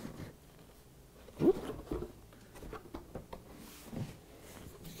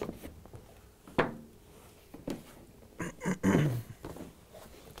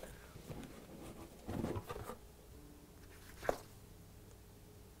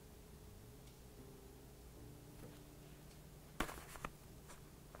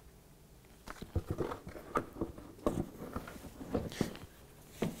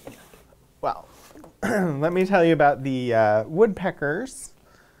 Well, let me tell you about the woodpeckers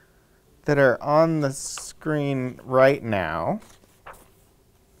that are on the screen right now.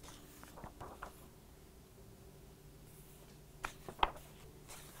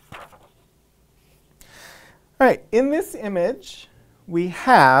 All right, in this image, we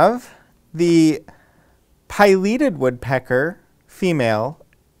have the pileated woodpecker, female,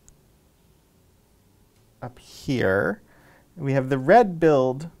 up here. We have the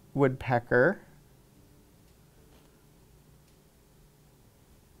red-billed woodpecker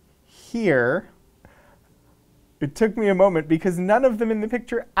here. It took me a moment because none of them in the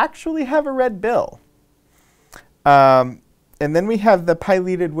picture actually have a red bill. And then we have the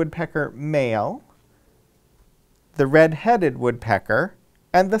pileated woodpecker male, the red-headed woodpecker,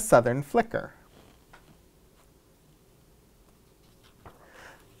 and the southern flicker.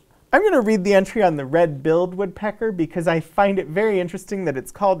 I'm going to read the entry on the red-billed woodpecker because I find it very interesting that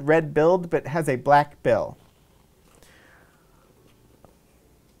it's called red-billed but has a black bill.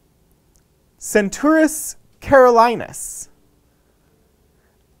 Centurus carolinus.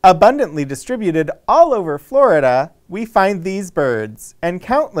 Abundantly distributed all over Florida, we find these birds, and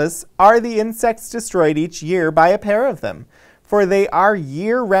countless are the insects destroyed each year by a pair of them, for they are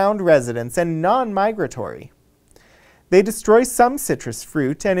year-round residents and non-migratory. They destroy some citrus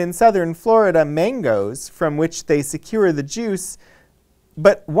fruit, and in southern Florida, mangoes, from which they secure the juice,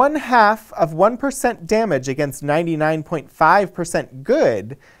 but 1/2 of 1% damage against 99.5%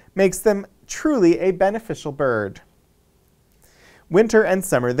 good makes them truly a beneficial bird. Winter and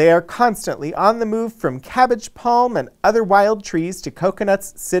summer, they are constantly on the move from cabbage palm and other wild trees to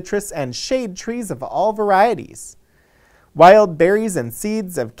coconuts, citrus, and shade trees of all varieties. Wild berries and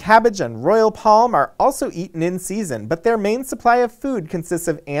seeds of cabbage and royal palm are also eaten in season, but their main supply of food consists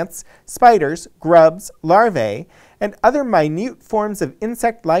of ants, spiders, grubs, larvae, and other minute forms of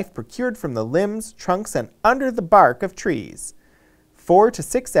insect life procured from the limbs, trunks, and under the bark of trees. 4 to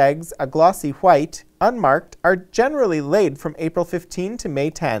 6 eggs, a glossy white, unmarked, are generally laid from April 15 to May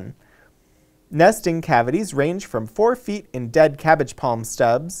 10. Nesting cavities range from 4 feet in dead cabbage palm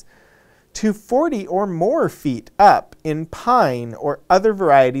stubs to 40 or more feet up in pine or other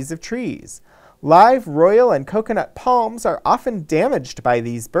varieties of trees. Live royal and coconut palms are often damaged by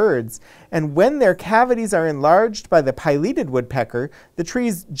these birds, and when their cavities are enlarged by the pileated woodpecker, the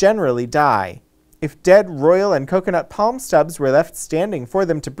trees generally die. If dead royal and coconut palm stubs were left standing for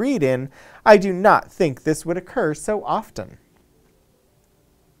them to breed in, I do not think this would occur so often.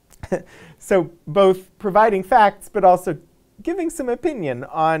 So both providing facts, but also giving some opinion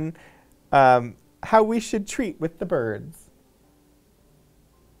on how we should treat with the birds.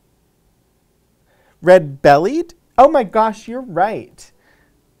 Red-bellied? Oh my gosh, you're right.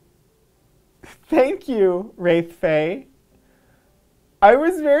 Thank you, Wraith Faye. I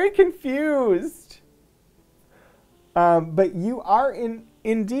was very confused. But you are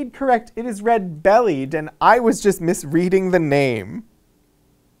indeed correct. It is red-bellied, and I was just misreading the name.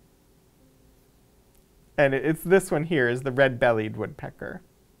 And it's this one here is the red-bellied woodpecker.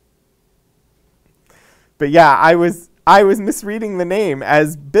 But yeah, I was misreading the name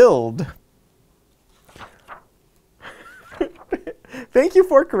as billed. Thank you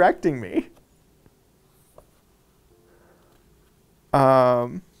for correcting me.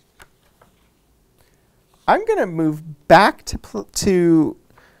 I'm going to move back to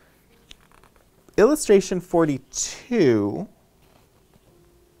illustration 42.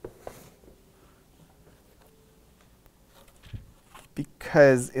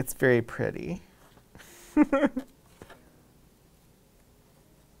 Because it's very pretty.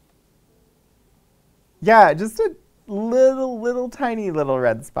 Yeah, just a little tiny little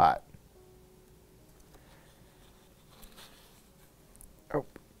red spot. Oh,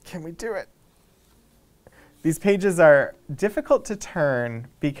 can we do it? These pages are difficult to turn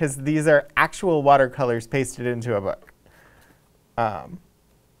because these are actual watercolors pasted into a book.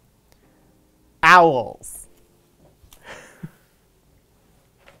 Owls.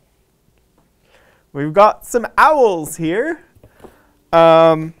 We've got some owls here.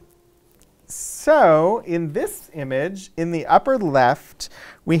 So in this image, in the upper left,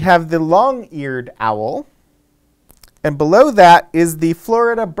 we have the long-eared owl. And below that is the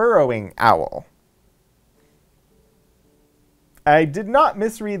Florida burrowing owl. I did not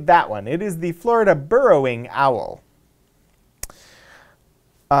misread that one. It is the Florida burrowing owl.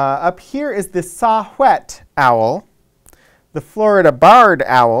 Up here is the saw-whet owl, the Florida barred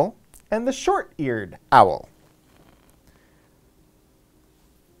owl, and the short-eared owl.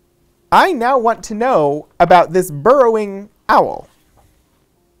 I now want to know about this burrowing owl.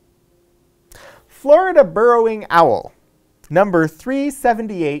 Florida burrowing owl, number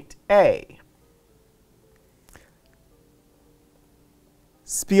 378A.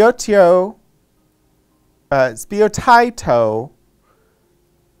 Spiotaito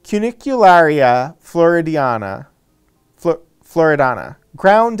cunicularia floridana,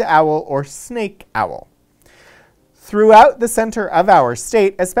 ground owl or snake owl. Throughout the center of our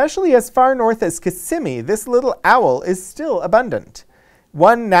state, especially as far north as Kissimmee, this little owl is still abundant.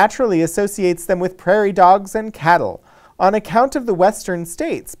 One naturally associates them with prairie dogs and cattle on account of the western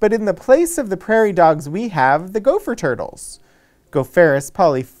states, but in the place of the prairie dogs we have the gopher turtles, Gopherus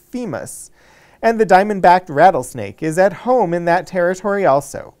polyphemus, and the diamond-backed rattlesnake is at home in that territory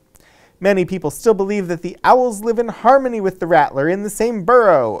also. Many people still believe that the owls live in harmony with the rattler in the same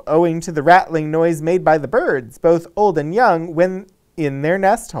burrow, owing to the rattling noise made by the birds, both old and young, when in their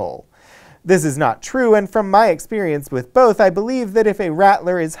nest hole. This is not true, and from my experience with both, I believe that if a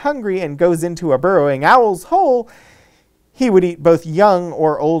rattler is hungry and goes into a burrowing owl's hole, he would eat both young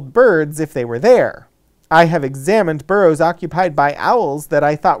or old birds if they were there. I have examined burrows occupied by owls that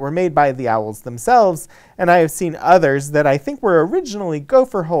I thought were made by the owls themselves, and I have seen others that I think were originally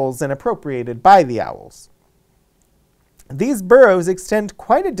gopher holes and appropriated by the owls. These burrows extend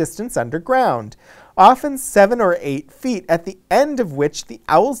quite a distance underground, often 7 or 8 feet, at the end of which the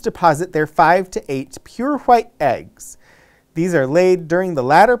owls deposit their 5 to 8 pure white eggs. These are laid during the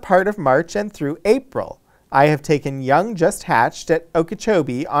latter part of March and through April. I have taken young just hatched at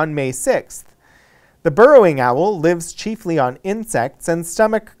Okeechobee on May 6th. The burrowing owl lives chiefly on insects, and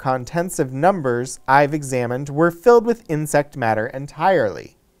stomach contents of numbers I've examined were filled with insect matter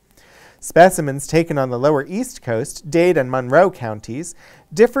entirely. Specimens taken on the lower East Coast, Dade and Monroe counties,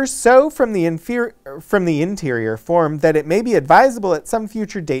 differ so from the interior form that it may be advisable at some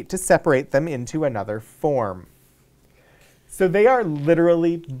future date to separate them into another form. So they are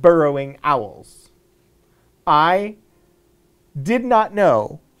literally burrowing owls. I did not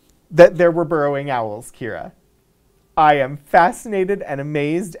know that there were burrowing owls, Kira. I am fascinated and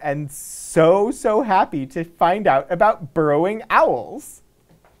amazed and so happy to find out about burrowing owls.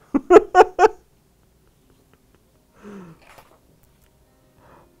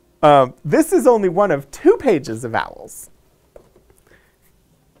 This is only one of 2 pages of owls.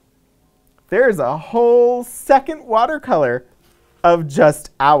 There's a whole second watercolor of just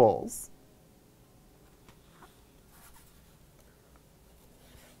owls.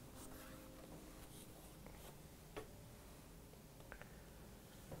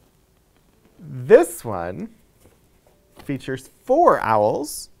 This one features 4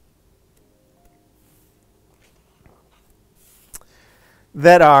 owls.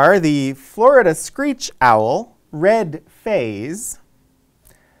 that are the Florida screech owl, red phase,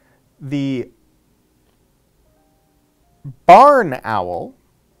 the barn owl,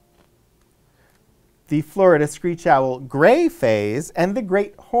 the Florida screech owl, gray phase, and the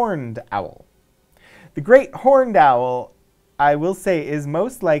great horned owl. The great horned owl, I will say, is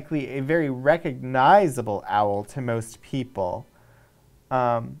most likely a very recognizable owl to most people.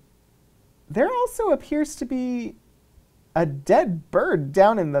 There also appears to be a dead bird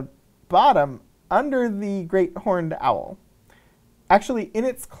down in the bottom under the great horned owl. Actually, in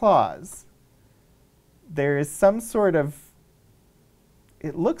its claws, there is some sort of,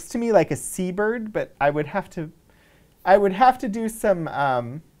 it looks to me like a seabird, but I would have to do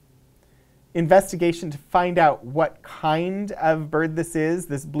some investigation to find out what kind of bird this is,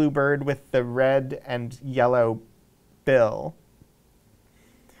 this blue bird with the red and yellow bill.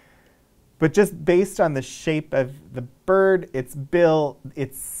 But just based on the shape of the bird, its bill,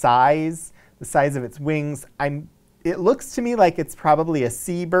 its size, the size of its wings, it looks to me like it's probably a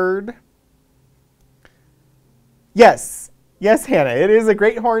seabird. Yes, yes, Hannah, it is a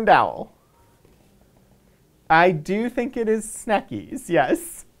great horned owl. I do think it is Snecky's,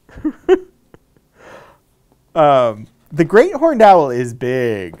 yes. The great horned owl is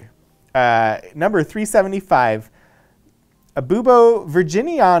big. Number 375, Abubo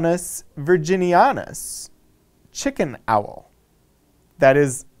virginianus, chicken owl. That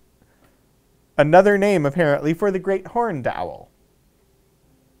is another name, apparently, for the great horned owl.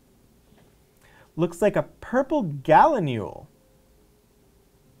 Looks like a purple gallinule.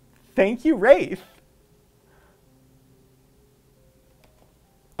 Thank you, Wraith.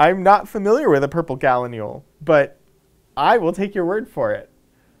 I'm not familiar with a purple gallinule, but I will take your word for it.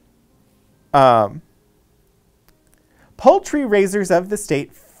 Poultry raisers of the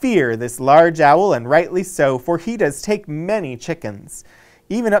state fear this large owl, and rightly so, for he does take many chickens,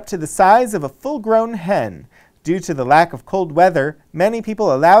 even up to the size of a full-grown hen. Due to the lack of cold weather, many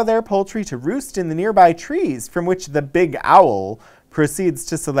people allow their poultry to roost in the nearby trees, from which the big owl proceeds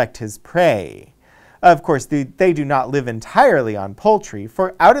to select his prey. Of course, they do not live entirely on poultry,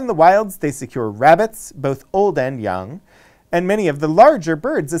 for out in the wilds they secure rabbits, both old and young, and many of the larger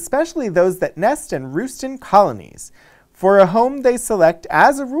birds, especially those that nest and roost in colonies. For a home they select,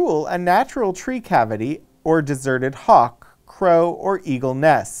 as a rule, a natural tree cavity or deserted hawk, crow, or eagle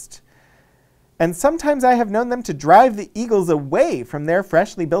nest. And sometimes I have known them to drive the eagles away from their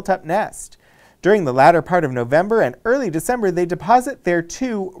freshly built-up nest. During the latter part of November and early December, they deposit their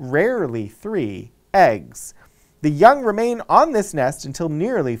 2, rarely 3, eggs. The young remain on this nest until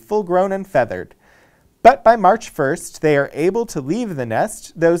nearly full-grown and feathered. But by March 1st, they are able to leave the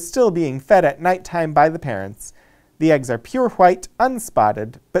nest, though still being fed at nighttime by the parents. The eggs are pure white,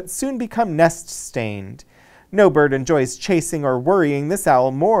 unspotted, but soon become nest-stained. No bird enjoys chasing or worrying this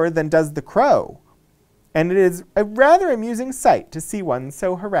owl more than does the crow, and it is a rather amusing sight to see one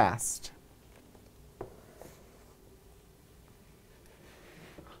so harassed.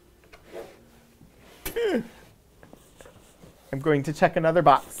 I'm going to check another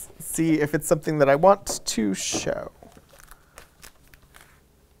box, see if it's something that I want to show.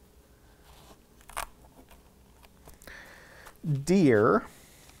 Deer.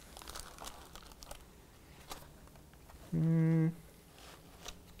 Some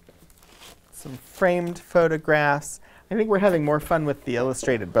framed photographs. I think we're having more fun with the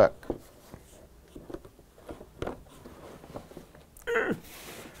illustrated book.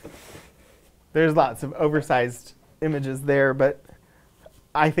 There's lots of oversized images there, but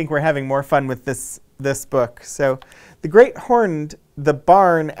I think we're having more fun with this book. So the great horned, the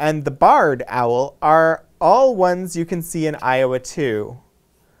barn, and the barred owl are all ones you can see in Iowa too.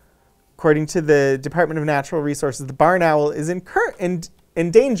 According to the Department of Natural Resources, the barn owl is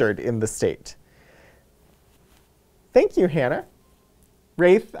endangered in the state. Thank you, Hannah.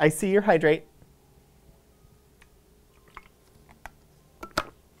 Wraith, I see your hydrate.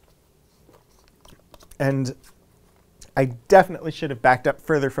 And I definitely should have backed up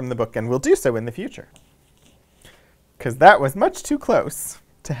further from the book, and will do so in the future, because that was much too close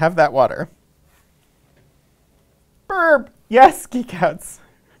to have that water. Burb! Yes, Geekouts.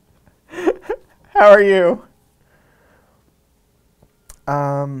 How are you?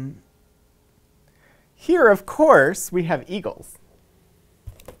 Here, of course, we have eagles.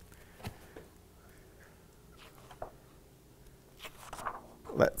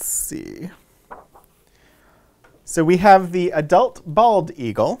 Let's see. So we have the adult bald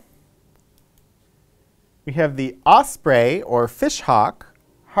eagle. We have the osprey or fish hawk,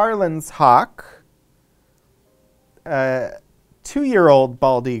 Harlan's hawk, a 2-year-old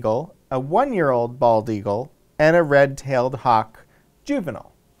bald eagle, a 1-year-old bald eagle, and a red-tailed hawk,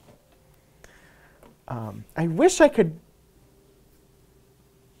 juvenile. I wish I could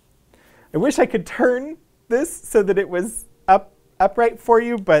turn this so that it was upright for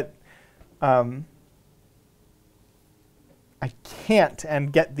you, but I can't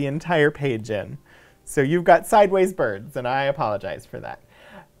and get the entire page in. So you've got sideways birds, and I apologize for that.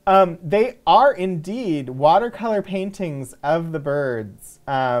 They are indeed watercolor paintings of the birds.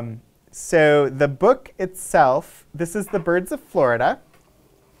 So the book itself, this is The Birds of Florida.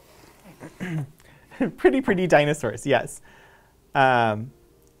 Pretty dinosaurs, yes. We'll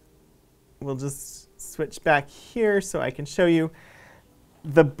just switch back here so I can show you.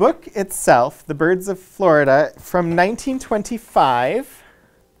 The book itself, The Birds of Florida, from 1925.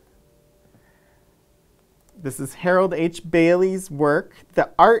 This is Harold H. Bailey's work. The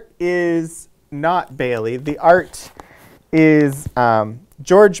art is not Bailey. The art is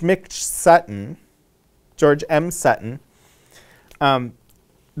George M. Sutton.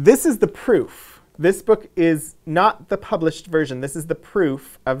 This is the proof. This book is not the published version. This is the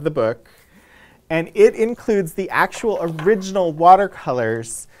proof of the book. And it includes the actual original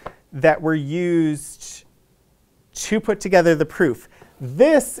watercolors that were used to put together the proof.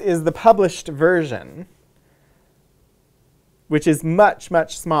 This is the published version, which is much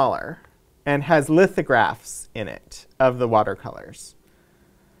smaller and has lithographs in it of the watercolors.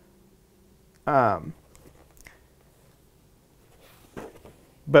 But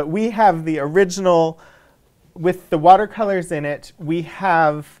we have the original with the watercolors in it. We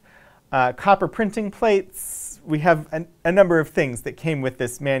have copper printing plates. We have a number of things that came with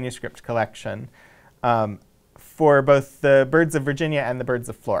this manuscript collection for both the birds of Virginia and the birds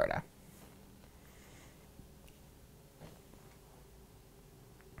of Florida.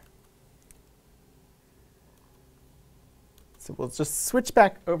 So we'll just switch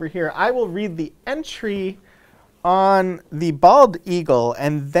back over here. I will read the entry on the bald eagle,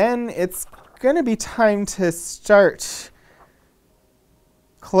 and then it's going to be time to start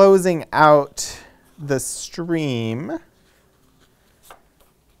closing out the stream,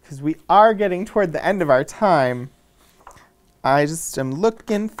 because we are getting toward the end of our time. I just am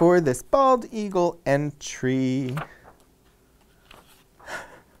looking for this bald eagle entry.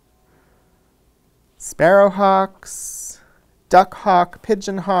 Sparrowhawks, duckhawk,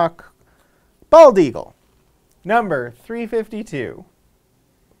 pigeonhawk, bald eagle. Number 352.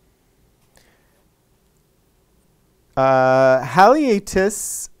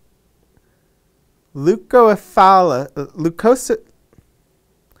 Haliaetus leucocephalus,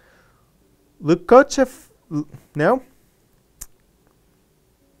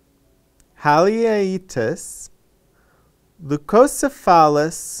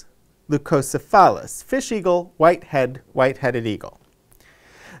 fish eagle, white-headed eagle.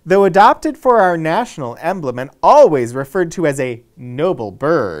 Though adopted for our national emblem and always referred to as a noble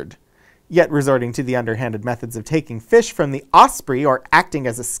bird, yet resorting to the underhanded methods of taking fish from the osprey or acting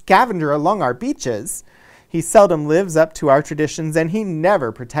as a scavenger along our beaches, he seldom lives up to our traditions and he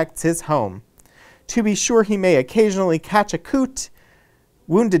never protects his home. To be sure, he may occasionally catch a coot,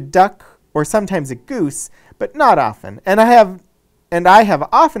 wounded duck, or sometimes a goose, but not often, and I have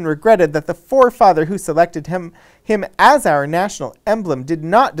often regretted that the forefather who selected him as our national emblem did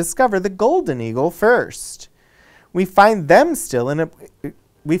not discover the golden eagle first. We find them still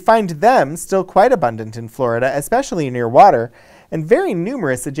quite abundant in Florida, especially near water, and very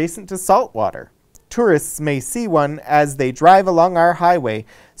numerous adjacent to salt water. Tourists may see one as they drive along our highway,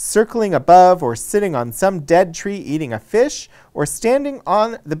 circling above or sitting on some dead tree eating a fish, or standing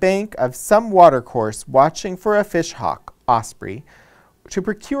on the bank of some watercourse watching for a fish hawk, osprey, to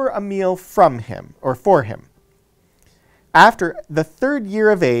procure a meal from him or for him. After the 3rd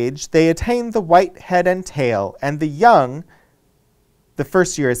year of age, they attain the white head and tail, and the young, the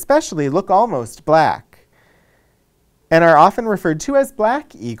 1st year especially, look almost black, and are often referred to as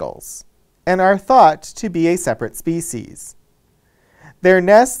black eagles, and are thought to be a separate species. Their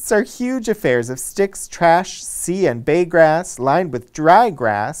nests are huge affairs of sticks, trash, sea and bay grass, lined with dry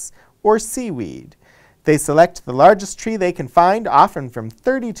grass or seaweed. They select the largest tree they can find, often from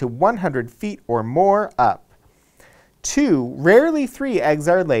 30 to 100 feet or more up. 2, rarely 3 eggs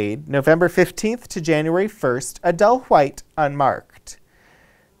are laid, November 15th to January 1st, a dull white, unmarked.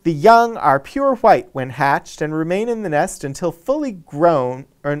 The young are pure white when hatched and remain in the nest until fully grown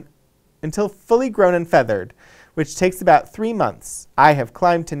and feathered, which takes about 3 months. I have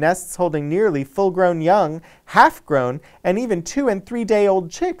climbed to nests holding nearly full-grown young, half-grown, and even 2- and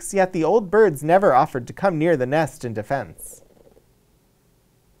 3-day-old chicks, yet the old birds never offered to come near the nest in defense.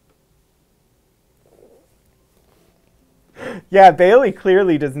 Yeah, Bailey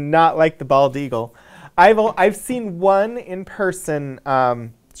clearly does not like the bald eagle. I've seen one in person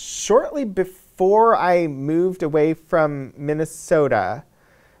shortly before I moved away from Minnesota.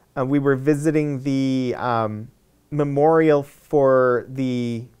 We were visiting the memorial for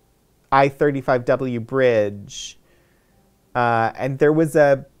the I-35W bridge, and there was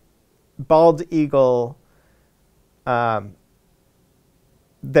a bald eagle that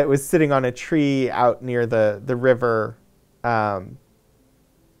was sitting on a tree out near the river,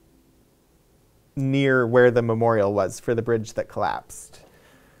 near where the memorial was for the bridge that collapsed.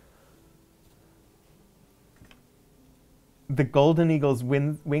 The golden eagle's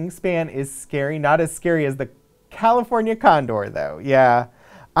wingspan is scary. Not as scary as the California condor, though. Yeah.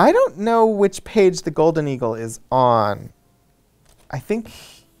 I don't know which page the golden eagle is on. I think,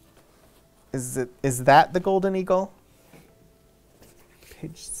 is that the golden eagle?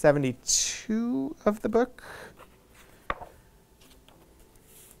 Page 72 of the book.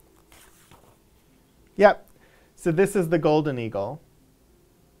 Yep. So this is the golden eagle.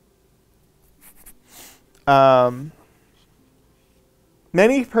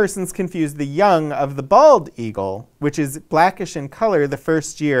 Many persons confuse the young of the bald eagle, which is blackish in color the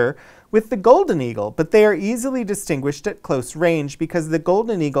first year, with the golden eagle, but they are easily distinguished at close range because the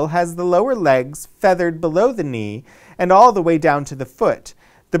golden eagle has the lower legs feathered below the knee and all the way down to the foot.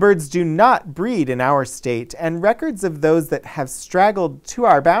 The birds do not breed in our state, and records of those that have straggled to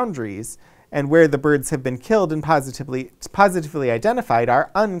our boundaries and where the birds have been killed and positively identified are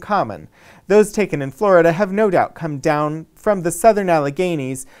uncommon. Those taken in Florida have no doubt come down from the southern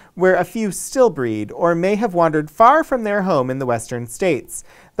Alleghanies, where a few still breed, or may have wandered far from their home in the western states,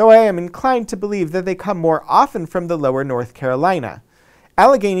 though I am inclined to believe that they come more often from the lower North Carolina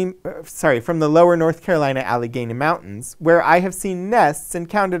Allegheny Mountains, where I have seen nests and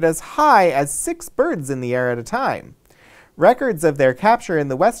counted as high as 6 birds in the air at a time. Records of their capture in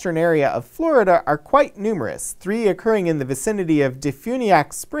the western area of Florida are quite numerous, 3 occurring in the vicinity of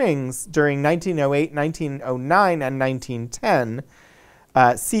Defuniak Springs during 1908, 1909, and 1910.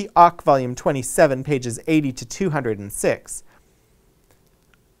 See Auk Volume 27, pages 80 to 206.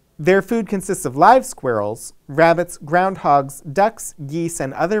 Their food consists of live squirrels, rabbits, groundhogs, ducks, geese,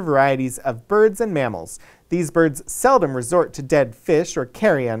 and other varieties of birds and mammals. These birds seldom resort to dead fish or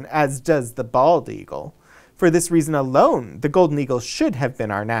carrion, as does the bald eagle. For this reason alone, the golden eagle should have been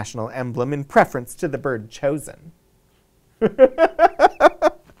our national emblem in preference to the bird chosen.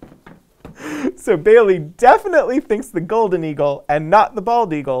 So Bailey definitely thinks the golden eagle and not the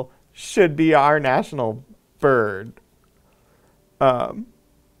bald eagle should be our national bird. Oh,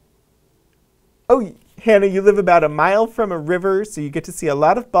 Hannah, you live about a mile from a river, so you get to see a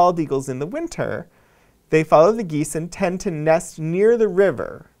lot of bald eagles in the winter. They follow the geese and tend to nest near the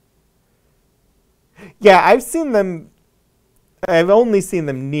river. Yeah, I've seen them. I've only seen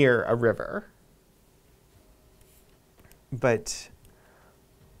them near a river. But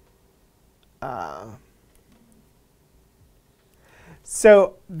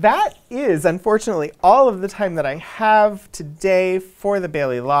so that is, unfortunately, all of the time that I have today for the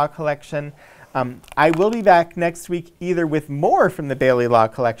Bailey Law Collection. I will be back next week either with more from the Bailey Law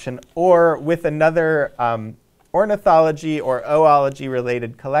Collection or with another ornithology or oology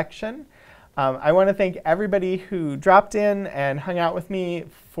related collection. I want to thank everybody who dropped in and hung out with me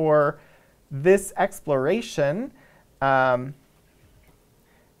for this exploration. And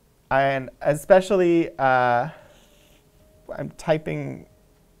especially, I'm typing,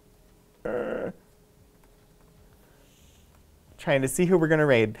 trying to see who we're going to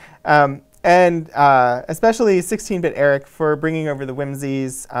raid. And especially 16-Bit Eric for bringing over the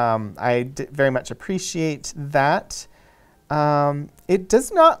whimsies. I very much appreciate that. It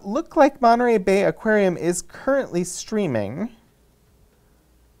does not look like Monterey Bay Aquarium is currently streaming,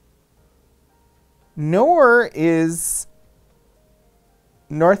 nor is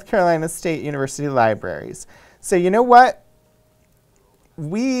North Carolina State University Libraries. So you know what?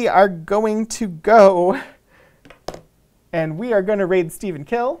 We are going to go and we are going to raid Stephen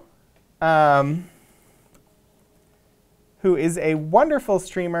Kill, who is a wonderful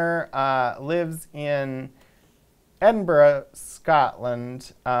streamer, lives in Edinburgh,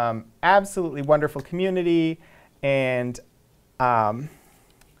 Scotland. Absolutely wonderful community, and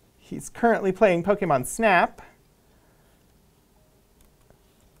he's currently playing Pokemon Snap.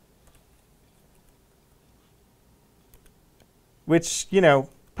 Which, you know,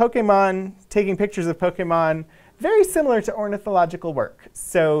 Pokemon, taking pictures of Pokemon, very similar to ornithological work.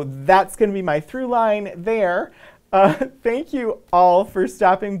 So that's going to be my through line there. Thank you all for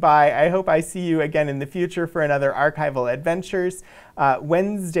stopping by. I hope I see you again in the future for another Archival Adventures.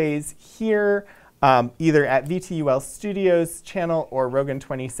 Wednesdays here. either at VTUL Studios channel or Rogan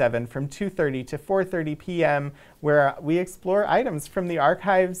 27 from 2:30 to 4:30 p.m., where we explore items from the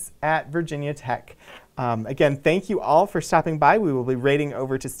archives at Virginia Tech. Again, thank you all for stopping by. We will be raiding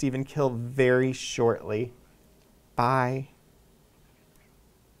over to Stephen Kill very shortly. Bye.